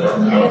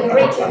 the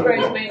rate of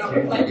growth may not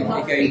reflect the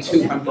market. Going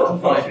 200 to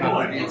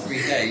 500 in 3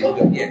 days,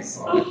 but yes.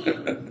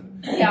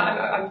 Yeah,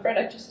 I'm afraid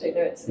I just don't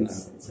know. It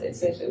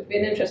would be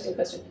an interesting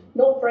question.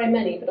 Not very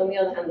many, but on the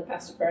other hand, the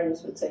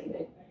Pastafarians would say,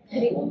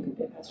 anyone could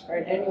be a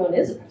Pastafarian, anyone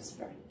is a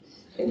Pastafarian.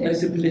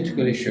 It's a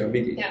political issue. I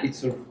mean, it's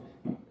sort of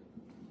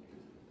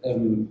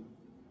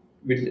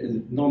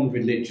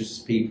non-religious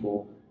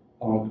people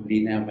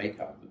arguably now make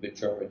up the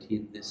majority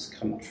in this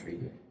country.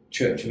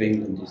 Church of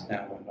England is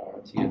now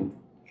minority, and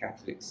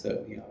Catholics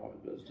certainly are,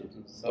 and Muslims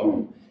and so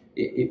on.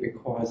 It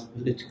requires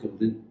political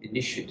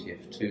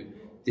initiative to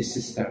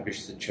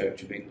disestablish the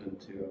Church of England,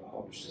 to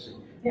abolish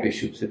the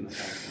bishops in the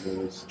House of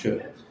Lords,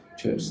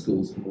 church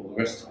schools and all the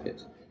rest of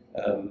it.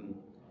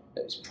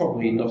 It's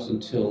probably not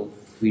until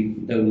we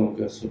no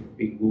longer sort of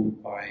being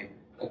ruled by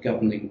a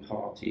governing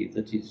party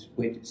that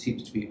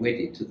seems to be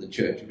wedded to the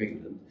Church of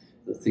England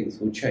that things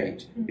will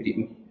change. But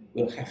it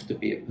will have to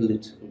be a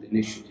political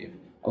initiative,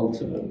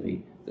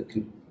 ultimately, that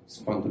can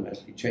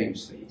fundamentally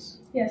change things.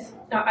 Yes,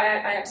 no,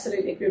 I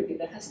absolutely agree with you.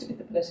 There has to be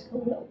the political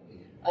will.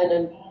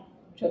 And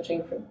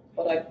judging from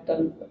what I've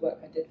done, the work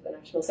I did for the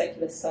National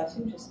Secular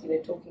Society, just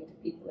talking to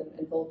people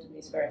involved in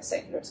these various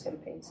secularist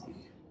campaigns,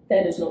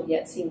 there does not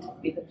yet seem to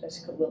be the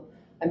political will.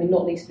 I mean,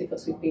 not least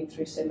because we've been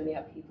through so many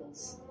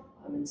upheavals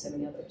in so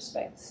many other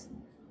respects.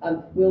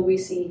 Will we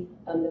see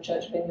the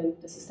Church of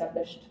England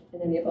disestablished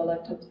in any of our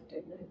lifetimes? I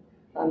don't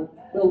know.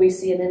 Will we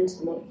see an end to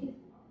the monarchy?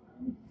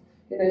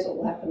 Who knows what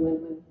will happen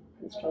when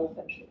Prince Charles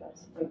eventually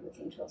dies, the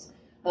King Charles.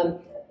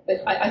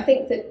 But I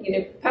think that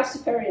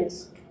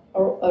Pastafarians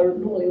are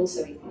normally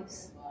also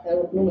atheists.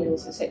 They're normally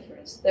also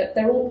secularists.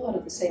 They're all part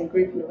of the same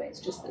group in a way.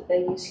 It's just that they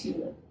use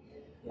humour,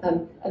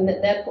 and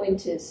that their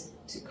point is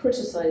to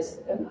criticise.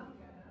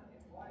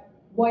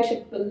 Why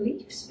should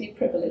beliefs be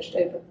privileged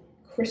over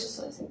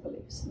criticising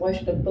beliefs? Why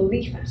should a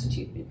belief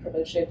attitude be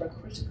privileged over a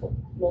critical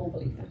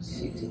non-belief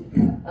attitude?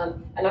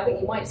 And I think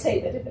you might say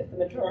that if the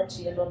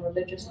majority are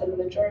non-religious, then the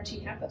majority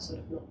have a sort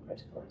of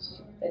non-critical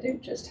attitude. They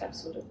don't just have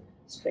sort of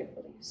strict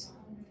beliefs.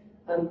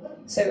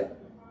 So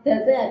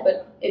they're there,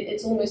 but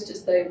it's almost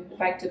as though the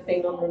fact of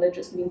being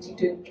non-religious means you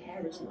don't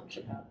care as much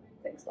about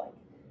things like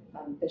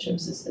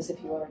bishops as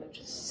if you are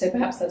religious. So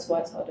perhaps that's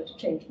why it's harder to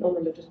change.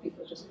 Non-religious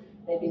people are just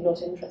maybe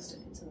not interested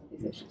in some of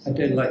these issues. I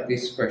don't like the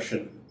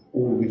expression,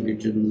 all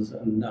religions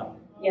and none.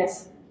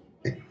 Yes.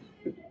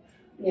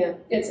 Yeah,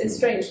 it's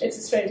strange.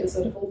 It's strange,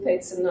 sort of all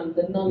faiths and none.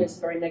 The none is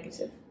very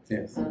negative.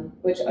 Yes.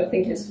 Which I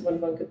think is one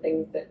good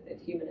thing that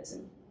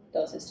humanism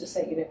does, is to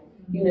say,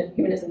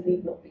 humanism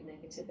need not be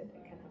negative, it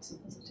can have some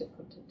positive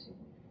content too.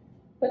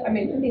 But I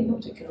mean, need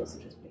not, it can also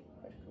just be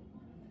critical.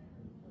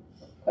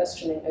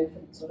 Questioning,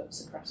 open, sort of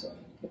Socratic.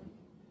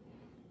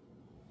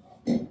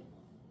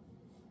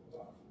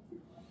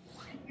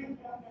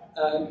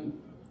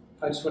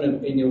 I just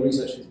want to, in your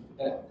research,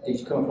 did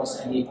you come across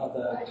any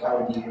other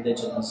parody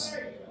religions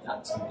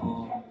that are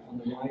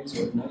on the rise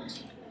or of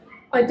note?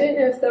 I don't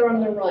know if they're on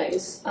the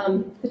rise.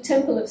 The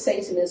Temple of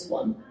Satan is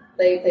one.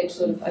 They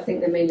sort of, I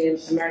think they're mainly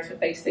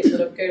America-based. They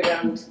sort of go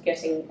around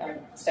getting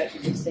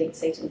statues of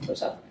Satan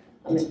put up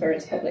in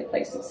various public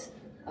places.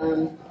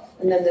 And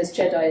then there's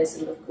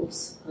Jediism, of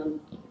course,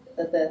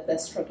 that they're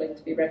struggling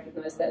to be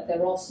recognised.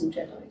 There are some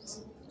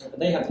Jedis. But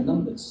they have the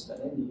numbers, don't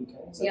they, in the UK?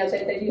 Yeah,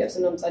 they do have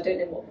some numbers. I don't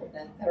know what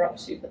they're up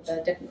to, but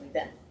they're definitely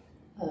there.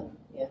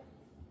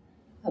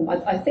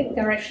 I think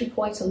there are actually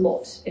quite a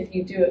lot. If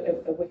you do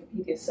a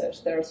Wikipedia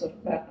search, there are sort of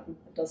about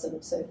a dozen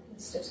or so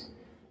listed.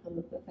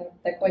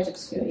 They're quite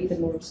obscure, even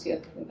more obscure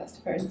than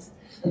Pastafarians,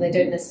 and they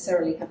don't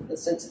necessarily have the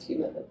sense of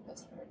humour that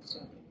Pastafarians